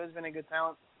entertaining. He's always been a good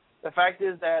talent. The fact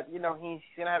is that, he's going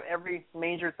to have every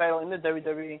major title in the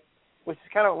WWE, which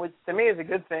to me is a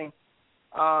good thing.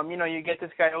 You get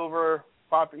this guy over.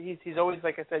 He's always,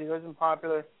 like I said, he's always been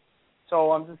popular.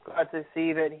 So I'm just glad to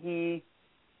see that he,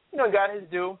 got his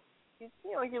due.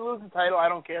 He lose the title. I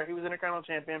don't care. He was Intercontinental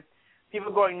Champion.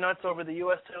 People going nuts over the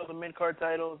U.S. title, the mid-card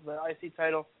titles, the IC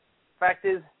title. Fact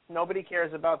is, nobody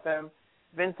cares about them.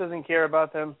 Vince doesn't care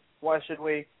about them. Why should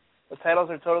we? The titles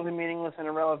are totally meaningless and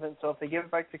irrelevant. So if they give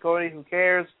it back to Cody, who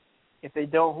cares? If they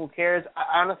don't, who cares?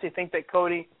 I honestly think that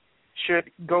Cody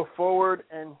should go forward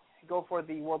and go for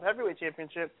the World Heavyweight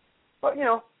Championship. But,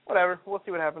 whatever. We'll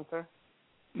see what happens, sir.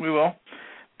 We will.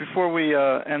 Before we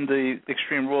end the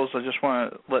Extreme Rules, I just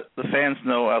want to let the fans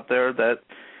know out there that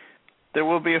there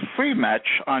will be a free match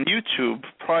on YouTube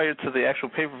prior to the actual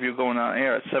pay-per-view going on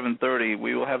air at 7:30.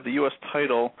 We will have the U.S.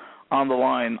 title on the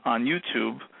line on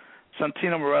YouTube.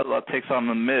 Santino Marella takes on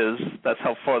The Miz. That's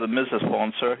how far The Miz has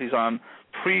fallen, sir. He's on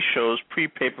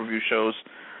pre-pay-per-view shows,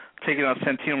 taking on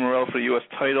Santino Marella for the U.S.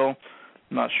 title.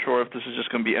 I'm not sure if this is just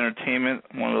going to be entertainment,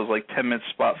 one of those 10-minute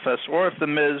spot fests, or if The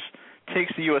Miz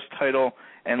takes the U.S. title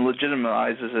and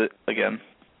legitimizes it again.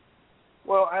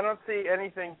 Well, I don't see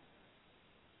anything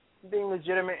being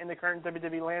legitimate in the current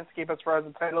WWE landscape as far as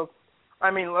the titles.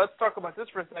 I mean, let's talk about this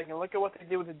for a second. Look at what they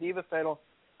did with the Divas title.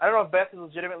 I don't know if Beth is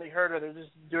legitimately hurt or they're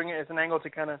just doing it as an angle to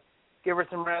kind of give her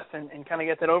some rest and kind of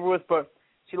get that over with, but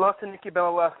she lost to Nikki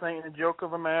Bella last night in a joke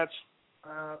of a match.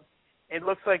 it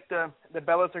looks like the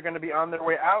Bellas are going to be on their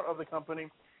way out of the company.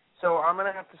 So I'm going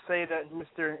to have to say that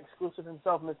Mr. Exclusive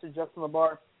himself, Mr. Justin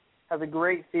LaBar, has a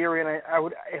great theory, and I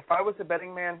would, if I was a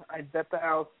betting man, I'd bet the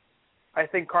house. I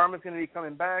think Karma's going to be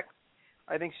coming back.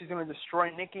 I think she's going to destroy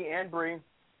Nikki and Brie,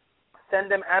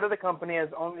 send them out of the company as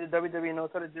only the WWE knows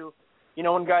how to do. You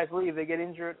know, when guys leave, they get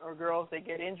injured, or girls, they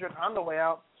get injured on the way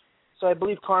out. So I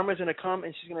believe Karma's going to come,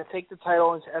 and she's going to take the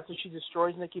title after she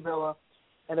destroys Nikki Bella,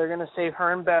 and they're going to save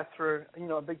her and Beth for, you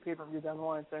know, a big pay-per-view down the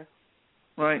line there.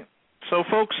 Right. So,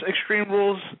 folks, Extreme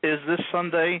Rules is this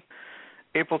Sunday,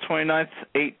 April 29th,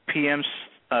 8 p.m.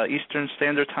 Eastern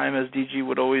Standard Time, as DG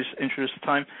would always introduce the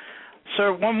time.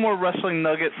 Sir, one more wrestling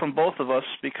nugget from both of us,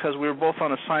 because we were both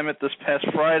on assignment this past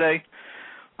Friday.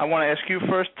 I want to ask you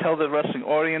first, tell the wrestling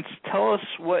audience, tell us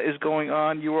what is going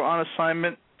on. You were on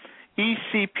assignment.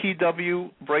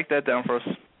 ECPW, break that down for us.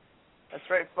 That's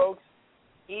right, folks.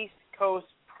 East Coast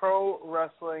Pro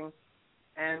Wrestling.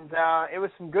 And it was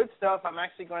some good stuff. I'm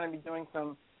actually going to be doing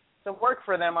some work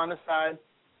for them on the side.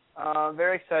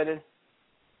 Very excited.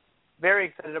 Very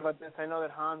excited about this. I know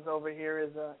that Hans over here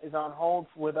is on hold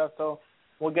with us, so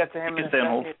we'll get to him in a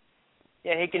second.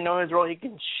 Yeah, he can know his role. He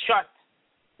can shut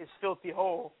his filthy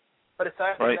hole. But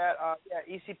aside from that,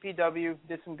 ECPW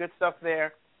did some good stuff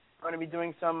there. I'm going to be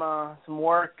doing some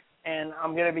work, and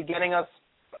I'm going to be getting us,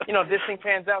 you know, if this thing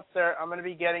pans out, sir, I'm going to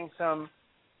be getting some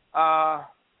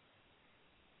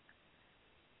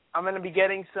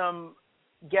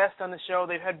guests on the show.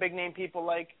 They've had big-name people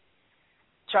like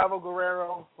Chavo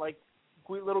Guerrero, like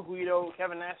Little Guido.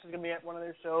 Kevin Nash is going to be at one of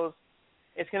their shows.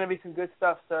 It's going to be some good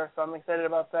stuff, sir, so I'm excited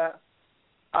about that.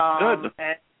 Good.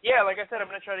 And, yeah, like I said, I'm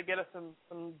going to try to get us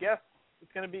some guests.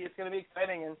 It's going to be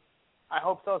exciting, and I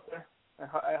hope so, sir.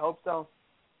 I hope so.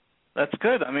 That's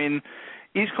good. I mean,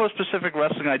 East Coast Pacific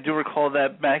Wrestling, I do recall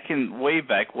that way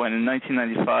back when, in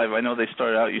 1995. I know they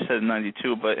started out, you said in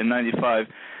 92, but in 95,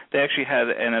 they actually had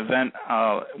an event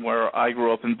where I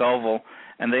grew up in Belleville,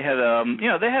 and they had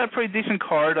they had a pretty decent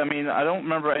card. I mean, I don't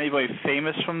remember anybody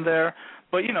famous from there,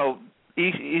 but you know,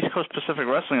 East Coast Pacific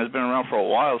Wrestling has been around for a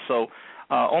while, so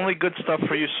only good stuff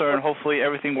for you, sir, and hopefully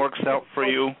everything works out for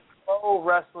you. Oh,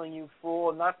 wrestling, you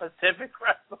fool, not Pacific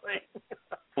Wrestling.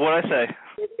 What'd I say?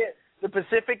 The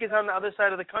Pacific is on the other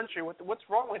side of the country. What's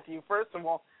wrong with you, first of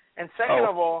all? And second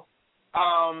of all,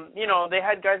 you know, they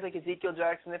had guys like Ezekiel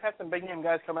Jackson. They've had some big-name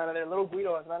guys come out of there. Little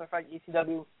Guido, as a matter of fact,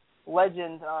 ECW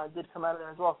legend, did come out of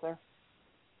there as well, sir.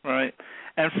 Right.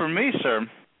 And for me, sir,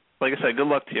 like I said, good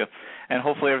luck to you. And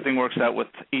hopefully everything works out with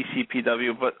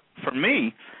ECPW. But for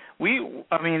me, I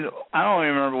don't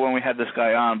even remember when we had this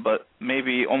guy on, but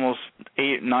maybe almost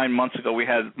 8-9 months ago, we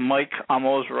had Mike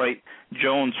Amos-Wright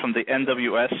Jones from the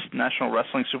NWS, National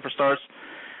Wrestling Superstars,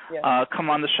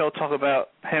 come on the show, talk about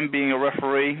him being a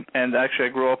referee. And actually, I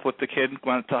grew up with the kid,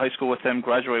 went to high school with him,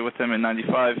 graduated with him in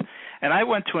 95. And I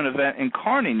went to an event in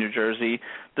Kearney, New Jersey,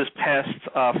 this past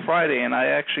Friday, and I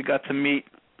actually got to meet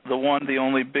the one, the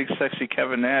only big, sexy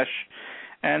Kevin Nash.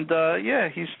 And,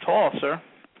 he's tall, sir.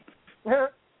 Yeah,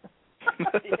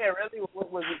 really?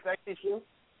 Was it sexy too?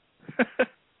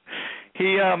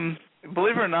 He,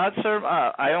 believe it or not, sir,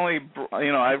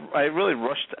 I really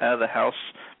rushed out of the house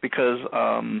because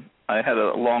I had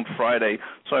a long Friday,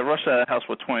 so I rushed out of the house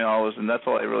with $20, and that's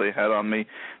all I really had on me.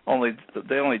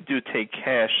 They only do take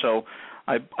cash, so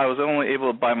I was only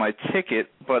able to buy my ticket,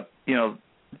 but you know,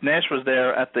 Nash was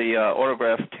there at the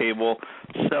autograph table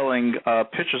selling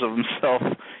pictures of himself.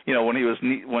 You know, when he was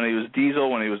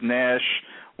Diesel, when he was Nash,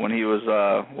 when he was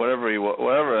whatever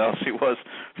else he was,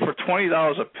 for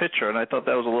 $20 a picture, and I thought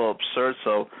that was a little absurd.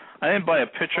 So I didn't buy a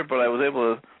picture, but I was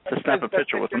able to snap a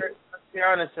picture with him. Let's be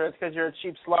honest, sir. It's because you're a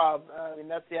cheap slob. I mean,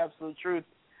 that's the absolute truth.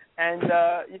 And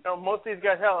you know, most of these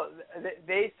guys,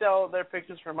 they sell their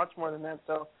pictures for much more than that.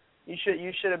 So you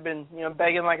should have been, you know,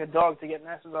 begging like a dog to get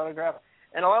Nash's autograph.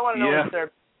 And all I want to know is,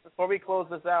 sir, before we close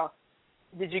this out,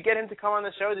 did you get him to come on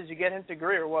the show? Did you get him to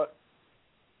agree, or what?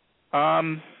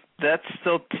 That's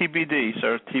still TBD,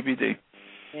 sir. TBD.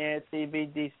 Yeah,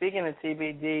 TBD. Speaking of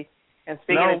TBD, and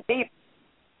speaking of TBD,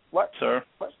 what? Sir,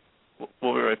 what?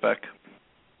 We'll be right back.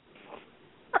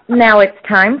 Now it's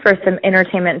time for some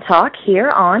entertainment talk here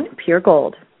on Pure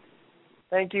Gold.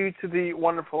 Thank you to the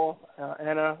wonderful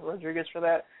Anna Rodriguez for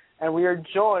that. And we are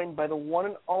joined by the one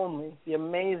and only, the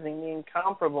amazing, the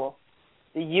incomparable,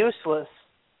 the useless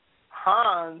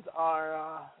Hans,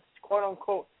 our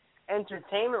quote-unquote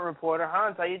entertainment reporter.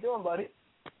 Hans, how you doing, buddy?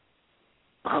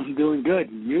 I'm doing good.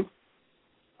 And you?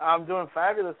 I'm doing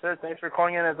fabulous, sir. Thanks for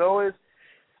calling in as always.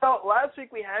 So last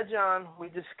week we had you on. We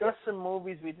discussed some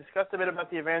movies. We discussed a bit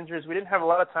about the Avengers. We didn't have a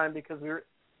lot of time because we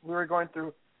were going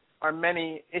through our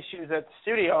many issues at the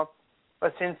studio.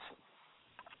 But since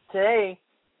today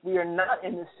we are not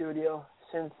in the studio,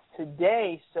 since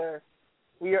today, sir,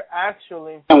 we are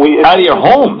actually out of your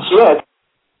homes. Yes.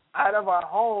 Out of our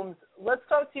homes. Let's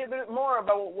talk to you a bit more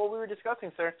about what we were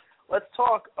discussing, sir. Let's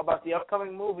talk about the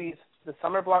upcoming movies, the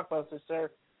summer blockbusters,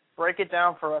 sir. Break it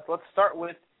down for us. Let's start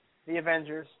with The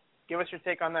Avengers. Give us your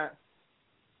take on that.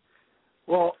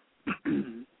 Well,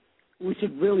 we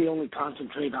should really only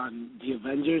concentrate on The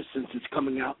Avengers since it's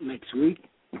coming out next week.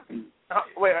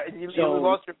 Wait, you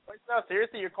lost your voice now?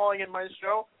 Seriously, you're calling in my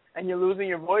show and you're losing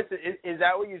your voice? Is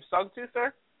that what you've sung to,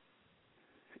 sir?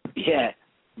 Yeah,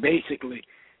 basically.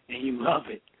 And you love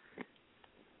it.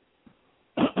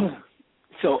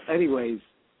 So, anyways,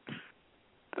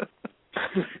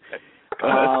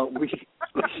 we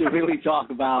should really talk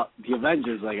about The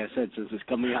Avengers, like I said, since it's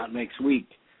coming out next week.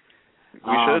 We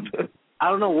should. I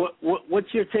don't know,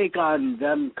 what's your take on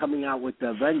them coming out with The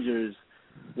Avengers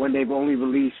when they've only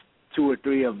released 2 or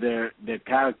 3 of their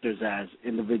characters as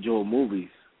individual movies?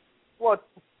 Well,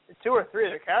 2 or 3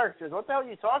 of their characters? What the hell are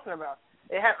you talking about?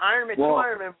 They had Iron Man, 2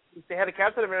 Iron Man movies. They had a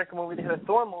Captain America movie. They had a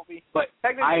Thor movie. But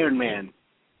Iron Man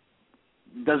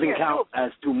doesn't count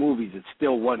as 2 movies. It's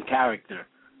still one character.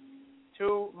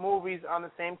 2 movies on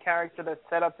the same character that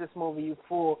set up this movie, you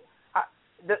fool.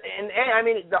 I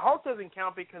mean, the Hulk doesn't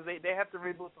count because they have to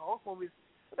reboot the Hulk movies.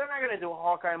 But they're not going to do a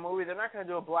Hawkeye movie. They're not going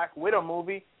to do a Black Widow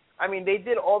movie. I mean, they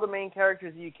did all the main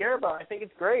characters that you care about. I think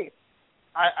it's great.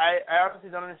 I honestly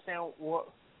don't understand what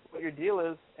your deal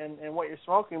is and what you're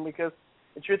smoking, because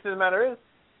the truth of the matter is,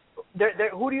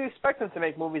 who do you expect them to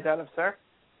make movies out of, sir?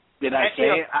 Did I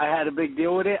say I had a big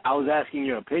deal with it? I was asking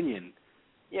your opinion.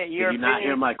 Yeah, Did you not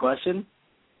hear my question?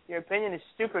 Your opinion is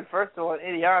stupid, first of all, and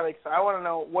idiotic, so I want to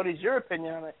know, what is your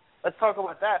opinion on it? Let's talk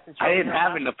about that. I didn't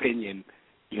have an opinion.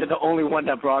 You're the only one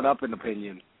that brought up an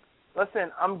opinion.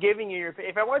 Listen, I'm giving you your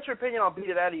opinion. If I want your opinion, I'll beat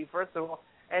it out of you, first of all.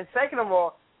 And second of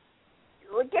all,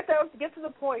 get to the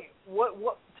point.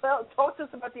 Talk to us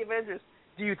about the Avengers.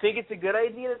 Do you think it's a good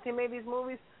idea that they made these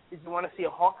movies? Did you want to see a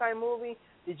Hawkeye movie?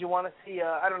 Did you want to see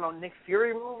Nick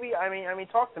Fury movie? I mean,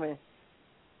 talk to me.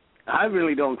 I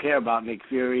really don't care about Nick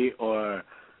Fury or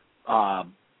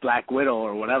Black Widow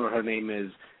or whatever her name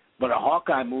is, but a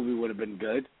Hawkeye movie would have been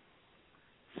good.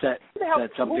 Set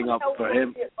something up for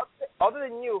him. Other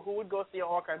than you, who would go see a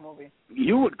Hawkeye movie?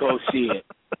 You would go see it.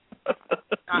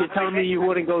 You're telling me you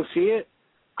wouldn't go see it?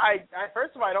 I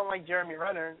first of all, I don't like Jeremy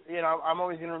Renner. You know, I'm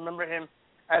always going to remember him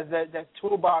as that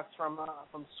toolbox from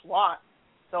SWAT.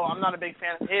 So I'm not a big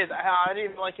fan of his. I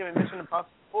didn't even like him in Mission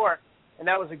Impossible 4, and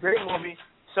that was a great movie.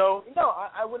 So no,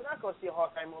 I would not go see a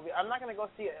Hawkeye movie. I'm not going to go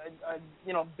see a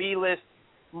B-list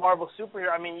Marvel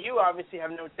superhero. I mean, you obviously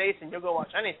have no taste, and you'll go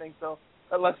watch anything. So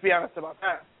let's be honest about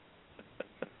that.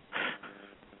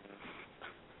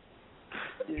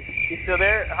 You still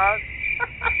there, huh?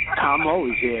 I'm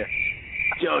always here.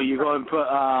 Joe, you going to put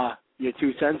your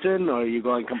 2 cents in, or are you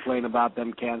going to complain about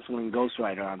them canceling Ghost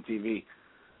Rider on TV?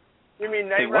 You mean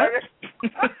Knight Rider?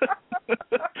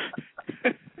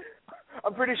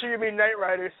 I'm pretty sure you mean Knight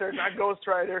Rider, sir, not Ghost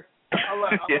Rider.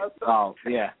 Oh,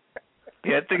 yeah.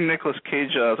 Yeah, I think Nicolas Cage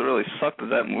really sucked at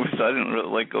that movie, so I didn't really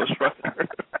like Ghost Rider.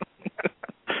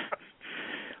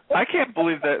 I can't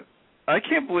believe, I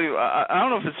don't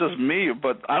know if it's just me,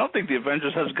 but I don't think the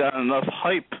Avengers has gotten enough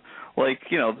hype. Like,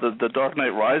 the Dark Knight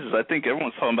Rises, I think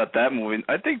everyone's talking about that movie.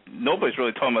 I think nobody's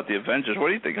really talking about the Avengers. What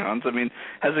do you think, Hans? I mean,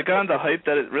 has it gotten the hype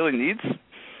that it really needs?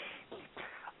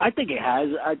 I think it has.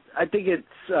 I think it's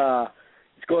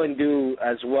going to do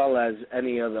as well as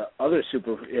any of the other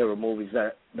superhero movies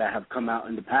that have come out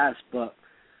in the past. But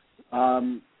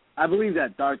I believe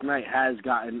that Dark Knight has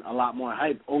gotten a lot more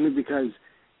hype only because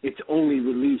it's only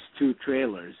released 2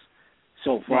 trailers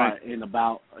so far in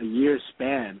about a year's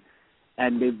span.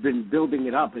 And they've been building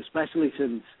it up, especially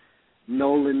since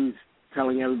Nolan's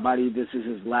telling everybody this is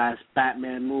his last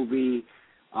Batman movie.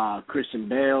 Christian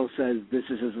Bale says this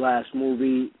is his last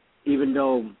movie, even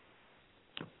though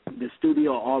the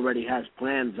studio already has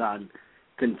plans on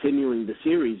continuing the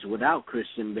series without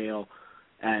Christian Bale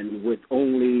and with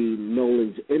only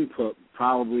Nolan's input,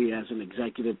 probably as an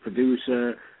executive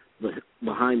producer, but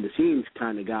behind-the-scenes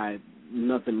kind of guy,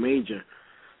 nothing major.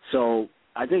 So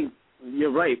I think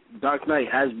you're right. Dark Knight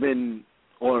has been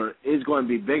or is going to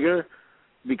be bigger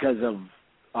because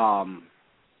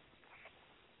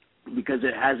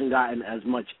it hasn't gotten as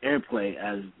much airplay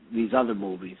as these other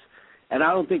movies. And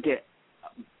I don't think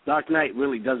Dark Knight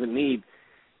really doesn't need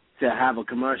to have a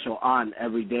commercial on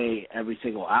every day, every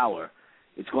single hour.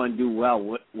 It's going to do well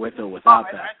with or without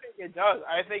that. I think it does.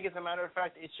 I think, as a matter of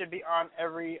fact, it should be on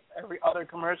every other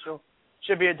commercial.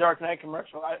 Should be a Dark Knight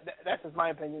commercial. That's just my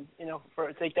opinion.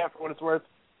 Take that for what it's worth.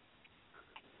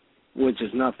 which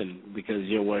is nothing because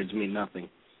your words mean nothing.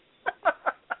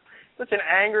 Such an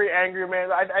angry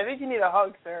man. I think you need a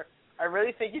hug, sir. I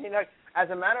really think you need a hug. As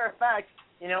a matter of fact,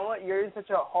 you know what? You're in such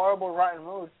a horrible, rotten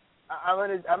mood. I'm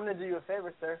gonna do you a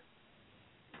favor, sir.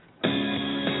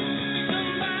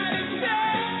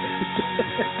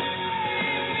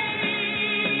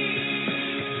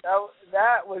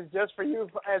 That was just for you.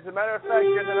 As a matter of fact,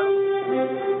 here's another.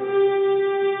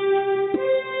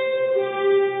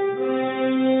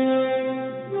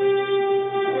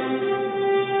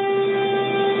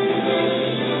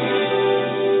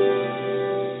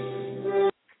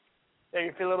 Yeah,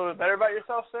 you feel a little bit better about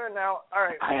yourself, sir? Now, all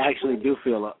right. I actually do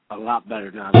feel a lot better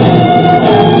now.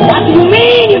 What do you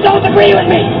mean you don't agree with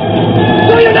me?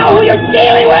 Do you know who you're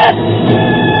dealing with?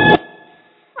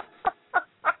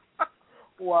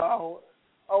 Wow.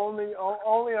 Only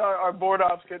our board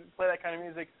ops could play that kind of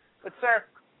music. But, sir,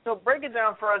 so break it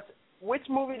down for us. Which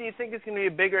movie do you think is going to be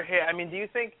a bigger hit? I mean, do you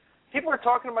think people are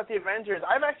talking about the Avengers?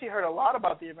 I've actually heard a lot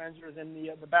about the Avengers in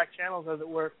the back channels, as it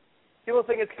were. People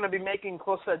think it's going to be making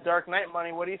close to that Dark Knight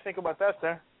money. What do you think about that,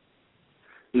 sir?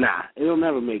 Nah, it'll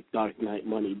never make Dark Knight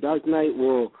money. Dark Knight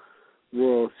will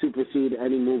supersede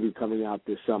any movie coming out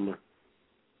this summer.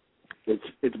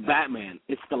 It's Batman.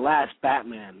 It's the last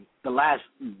Batman, the last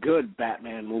good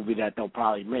Batman movie that they'll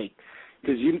probably make.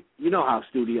 Because you know how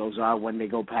studios are when they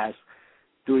go past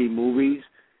 3 movies,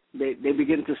 they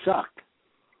begin to suck.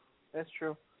 That's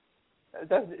true.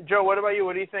 Joe, what about you?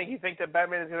 What do you think? You think that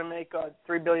Batman is going to make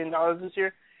 $3 billion this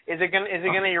year? Is it going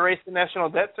to erase the national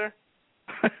debt, sir?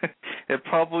 It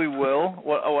probably will.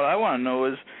 What I want to know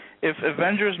is if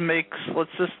Avengers makes, let's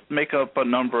just make up a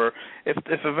number. If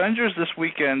Avengers this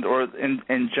weekend or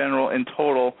in general in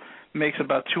total makes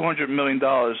about $200 million,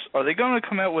 are they going to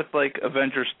come out with like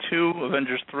Avengers 2,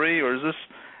 Avengers 3, or is this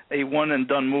a one and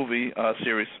done movie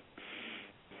series?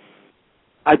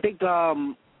 I think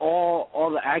all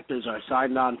the actors are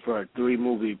signed on for a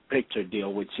 3-movie picture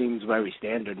deal, which seems very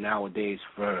standard nowadays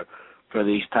for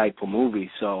these type of movies.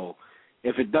 So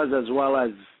if it does as well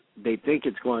as they think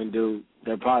it's going to,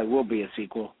 there probably will be a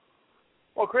sequel.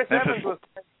 Well, Chris Evans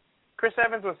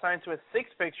was signed to a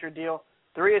 6-picture deal,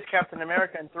 3 as Captain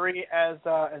America and 3 as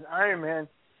Iron Man.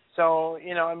 So,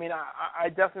 you know, I mean, I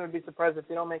definitely would be surprised if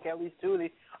they don't make at least 2 of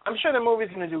these. I'm sure the movie's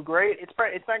going to do great. It's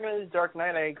not going to do Dark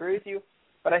Knight. I agree with you.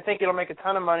 But I think it'll make a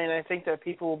ton of money, and I think that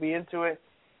people will be into it.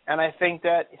 And I think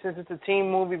that since it's a team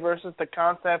movie versus the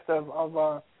concept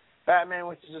of Batman,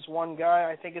 which is just one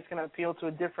guy, I think it's going to appeal to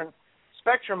a different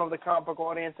spectrum of the comic book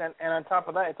audience. And on top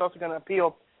of that, it's also going to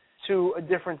appeal to a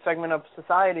different segment of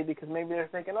society because maybe they're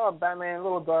thinking, oh, Batman, a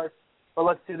little dark, but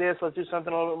let's do this. Let's do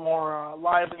something a little bit more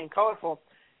lively and colorful.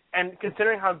 And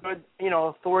considering how good, you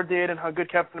know, Thor did and how good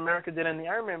Captain America did in the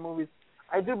Iron Man movies,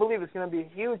 I do believe it's going to be a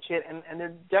huge hit, and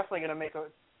they're definitely going to make a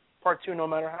part 2 no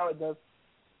matter how it does.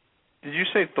 Did you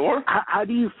say Thor? How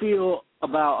do you feel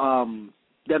about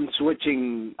them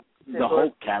switching the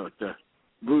Hulk character?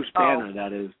 Bruce Banner,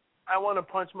 that is. I want to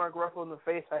punch Mark Ruffalo in the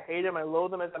face. I hate him. I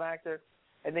loathe him as an actor.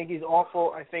 I think he's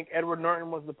awful. I think Edward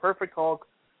Norton was the perfect Hulk.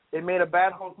 They made a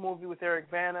bad Hulk movie with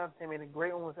Eric Bana. They made a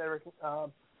great one with Edward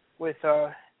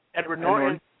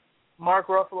Norton. Mark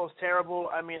Ruffalo's terrible.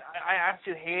 I mean, I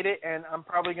actually hate it, and I'm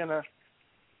probably going to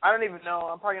 – I don't even know.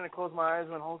 I'm probably going to close my eyes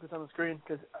when Hulk is on the screen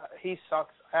because he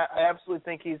sucks. I absolutely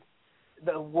think he's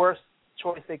the worst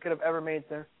choice they could have ever made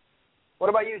there. What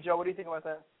about you, Joe? What do you think about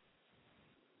that?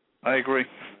 I agree.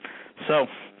 So,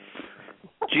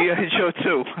 G.I. Joe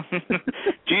 2.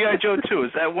 G.I. Joe 2.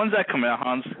 When's that coming out,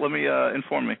 Hans? Let me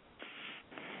inform me.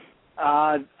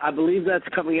 I believe that's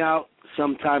coming out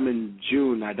sometime in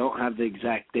June. I don't have the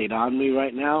exact date on me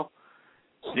right now,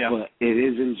 but it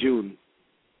is in June.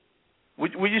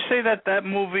 Would you say that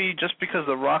movie, just because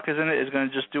The Rock is in it, is going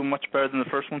to just do much better than the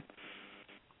first one?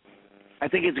 I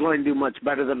think it's going to do much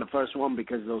better than the first one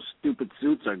because those stupid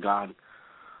suits are gone.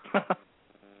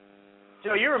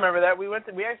 Joe, you remember that? We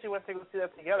actually went to go see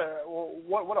that together. Well,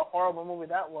 what a horrible movie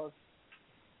that was.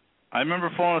 I remember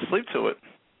falling asleep to it.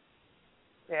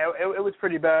 Yeah, it was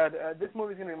pretty bad. This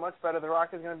movie's going to be much better. The Rock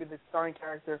is going to be the starring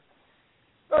character.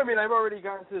 I mean, I've already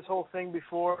gotten to this whole thing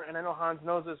before, and I know Hans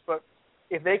knows this, but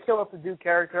if they kill off the Duke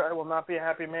character, I will not be a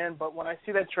happy man. But when I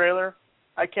see that trailer,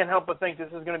 I can't help but think this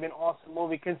is going to be an awesome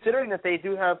movie, considering that they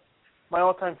do have my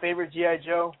all-time favorite G.I.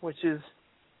 Joe, which is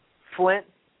Flint,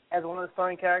 as one of the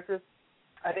starring characters.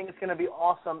 I think it's going to be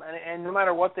awesome, and no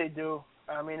matter what they do,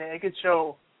 I mean, it could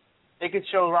show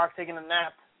Rock taking a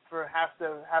nap for half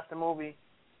the movie.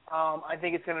 I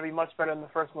think it's going to be much better than the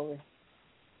first movie.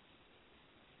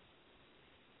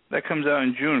 That comes out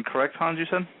in June, correct, Hans, you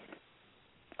said?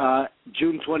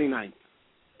 June 29th.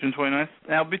 June 29th.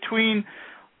 Now, between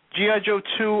G.I. Joe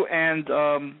 2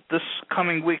 and this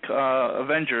coming week,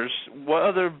 Avengers, what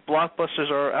other blockbusters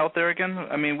are out there again?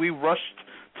 I mean, we rushed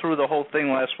through the whole thing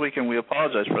last week, and we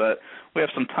apologize for that. We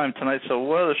have some time tonight, so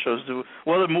what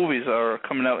other movies are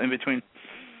coming out in between?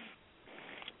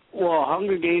 Well,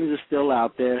 Hunger Games is still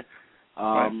out there.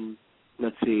 Right.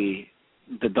 Let's see,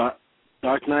 the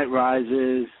Dark Knight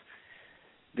Rises.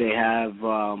 They have,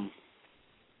 I'm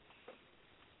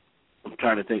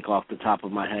trying to think off the top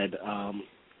of my head,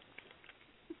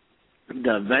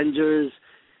 the Avengers,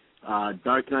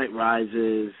 Dark Knight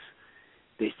Rises.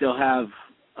 They still have,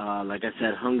 like I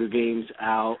said, Hunger Games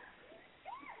out.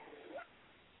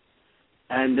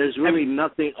 And there's really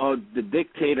nothing, The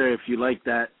Dictator, if you like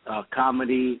that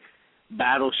comedy,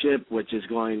 Battleship, which is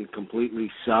going to completely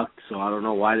suck, so I don't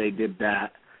know why they did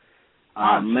that.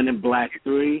 Men in Black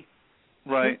 3.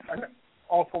 Right.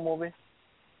 Awful movie.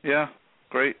 Yeah,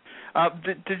 great.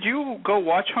 Did you go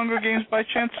watch Hunger Games by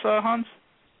chance, Hans?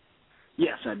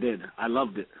 Yes, I did. I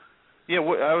loved it. Yeah,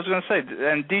 I was going to say,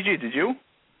 and DG, did you?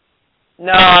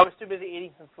 No, I was too busy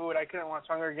eating some food. I couldn't watch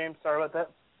Hunger Games. Sorry about that.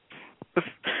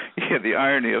 Yeah, the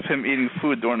irony of him eating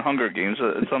food during Hunger Games,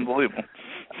 it's unbelievable.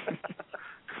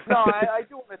 No, I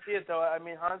do want to see it, though. I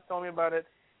mean, Hans told me about it,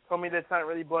 told me that it's not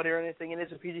really bloody or anything. It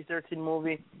is a PG-13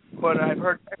 movie, but I've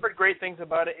heard great things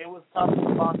about it. It was top of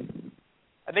the box.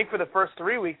 I think for the first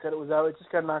 3 weeks that it was out, it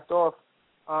just got knocked off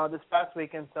this past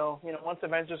weekend. So, once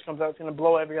Avengers comes out, it's going to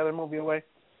blow every other movie away.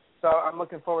 So I'm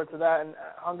looking forward to that. And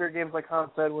Hunger Games, like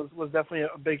Hans said, was definitely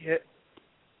a big hit.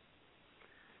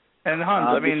 And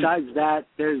Hans, besides that,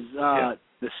 there's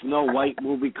the Snow White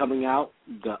movie coming out,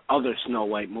 the other Snow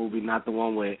White movie, not the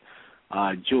one with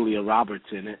Julia Roberts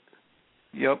in it.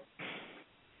 Yep.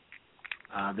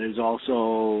 There's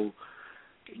also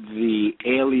the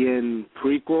Alien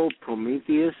prequel,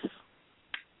 Prometheus.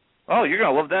 Oh, you're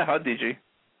going to love that, huh, DG?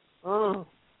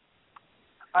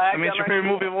 It's your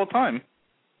favorite movie of all time.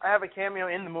 I have a cameo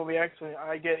in the movie, actually.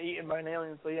 I get eaten by an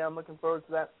alien, so yeah, I'm looking forward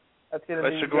to that. That's going to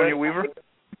be Sigourney Weaver?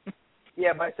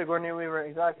 Yeah, by Sigourney Weaver,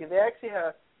 exactly. They actually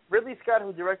have Ridley Scott,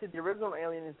 who directed the original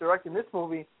Alien, is directing this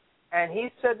movie, and he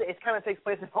said that it kind of takes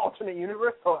place in an alternate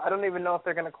universe, so I don't even know if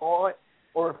they're going to call it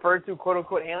or refer to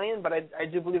quote-unquote Alien, but I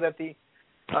do believe that the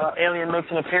Alien makes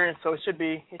an appearance, so it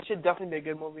should definitely be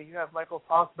a good movie. You have Michael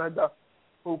Fassbender,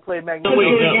 who played Magneto. Wait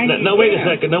a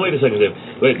second, Dave.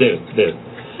 Wait, Dave.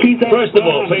 First of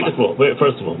all, wait a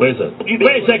second.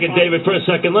 Wait a second, David, for a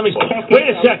second. Wait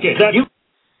a second.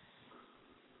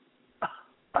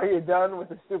 Are you done with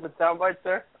the stupid soundbite,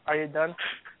 sir? Are you done?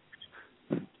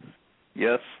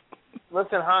 Yes.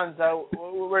 Listen, Hans,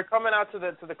 we're coming out to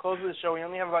the close of the show. We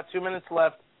only have about 2 minutes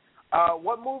left.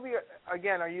 What movie,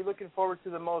 again, are you looking forward to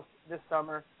the most this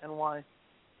summer, and why?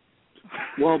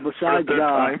 Well, besides the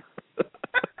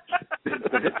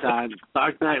time,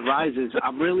 Dark Knight Rises,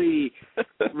 I'm really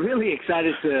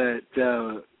excited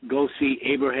to go see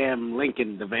Abraham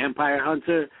Lincoln, the Vampire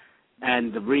Hunter,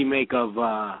 and the remake of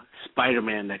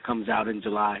Spider-Man that comes out in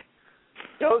July.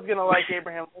 Joe's going to like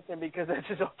Abraham Lincoln because that's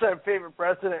his all-time favorite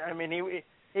president. I mean,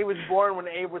 he was born when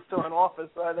Abe was still in office,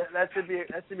 so that should be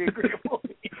a great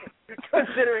movie,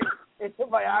 considering it's a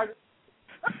biography.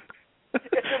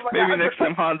 Maybe next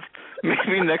time, Hans.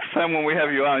 Maybe next time when we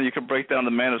have you on, you can break down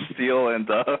the Man of Steel and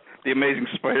the Amazing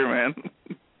Spider-Man.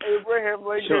 Abraham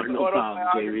Lincoln, sure, no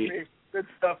autobiography. problem, Good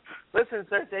stuff. Listen,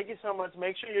 sir, thank you so much.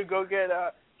 Make sure you go get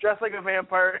dressed like a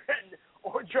vampire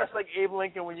or dressed like Abe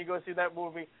Lincoln when you go see that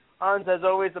movie. Hans, as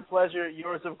always, a pleasure.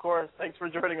 Yours, of course. Thanks for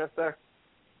joining us, sir.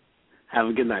 Have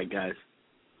a good night, guys.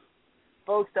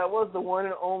 Folks, that was the one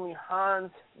and only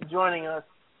Hans joining us.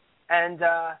 And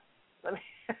let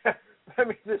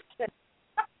me just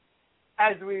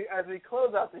as we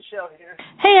close out the show here.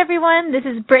 Hey everyone, this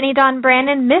is Brittany Dawn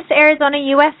Brandon, Miss Arizona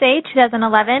USA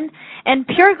 2011, and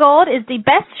Pure Gold is the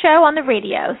best show on the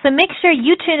radio. So make sure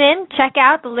you tune in, check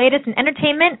out the latest in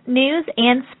entertainment, news,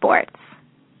 and sports.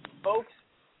 Folks,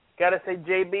 gotta say,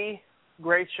 JB,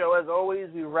 great show as always.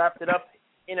 We wrapped it up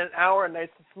in an hour, nice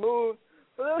and smooth.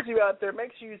 For those of you out there,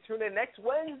 make sure you tune in next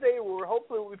Wednesday, where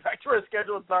hopefully we'll be back to our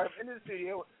scheduled time in the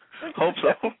studio. Hope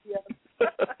so.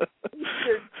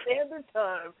 Eastern Standard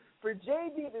Time. For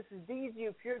JB, this is DG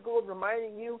of Pure Gold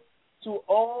reminding you to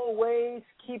always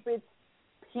keep it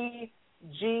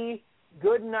PG.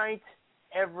 Good night,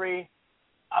 everybody.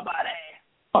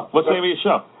 What's the name of your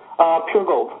show? Pure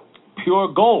Gold. Pure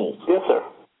Gold. Yes, sir.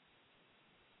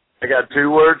 I got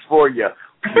 2 words for you.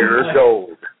 Pure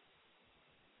Gold.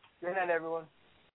 Good night, everyone.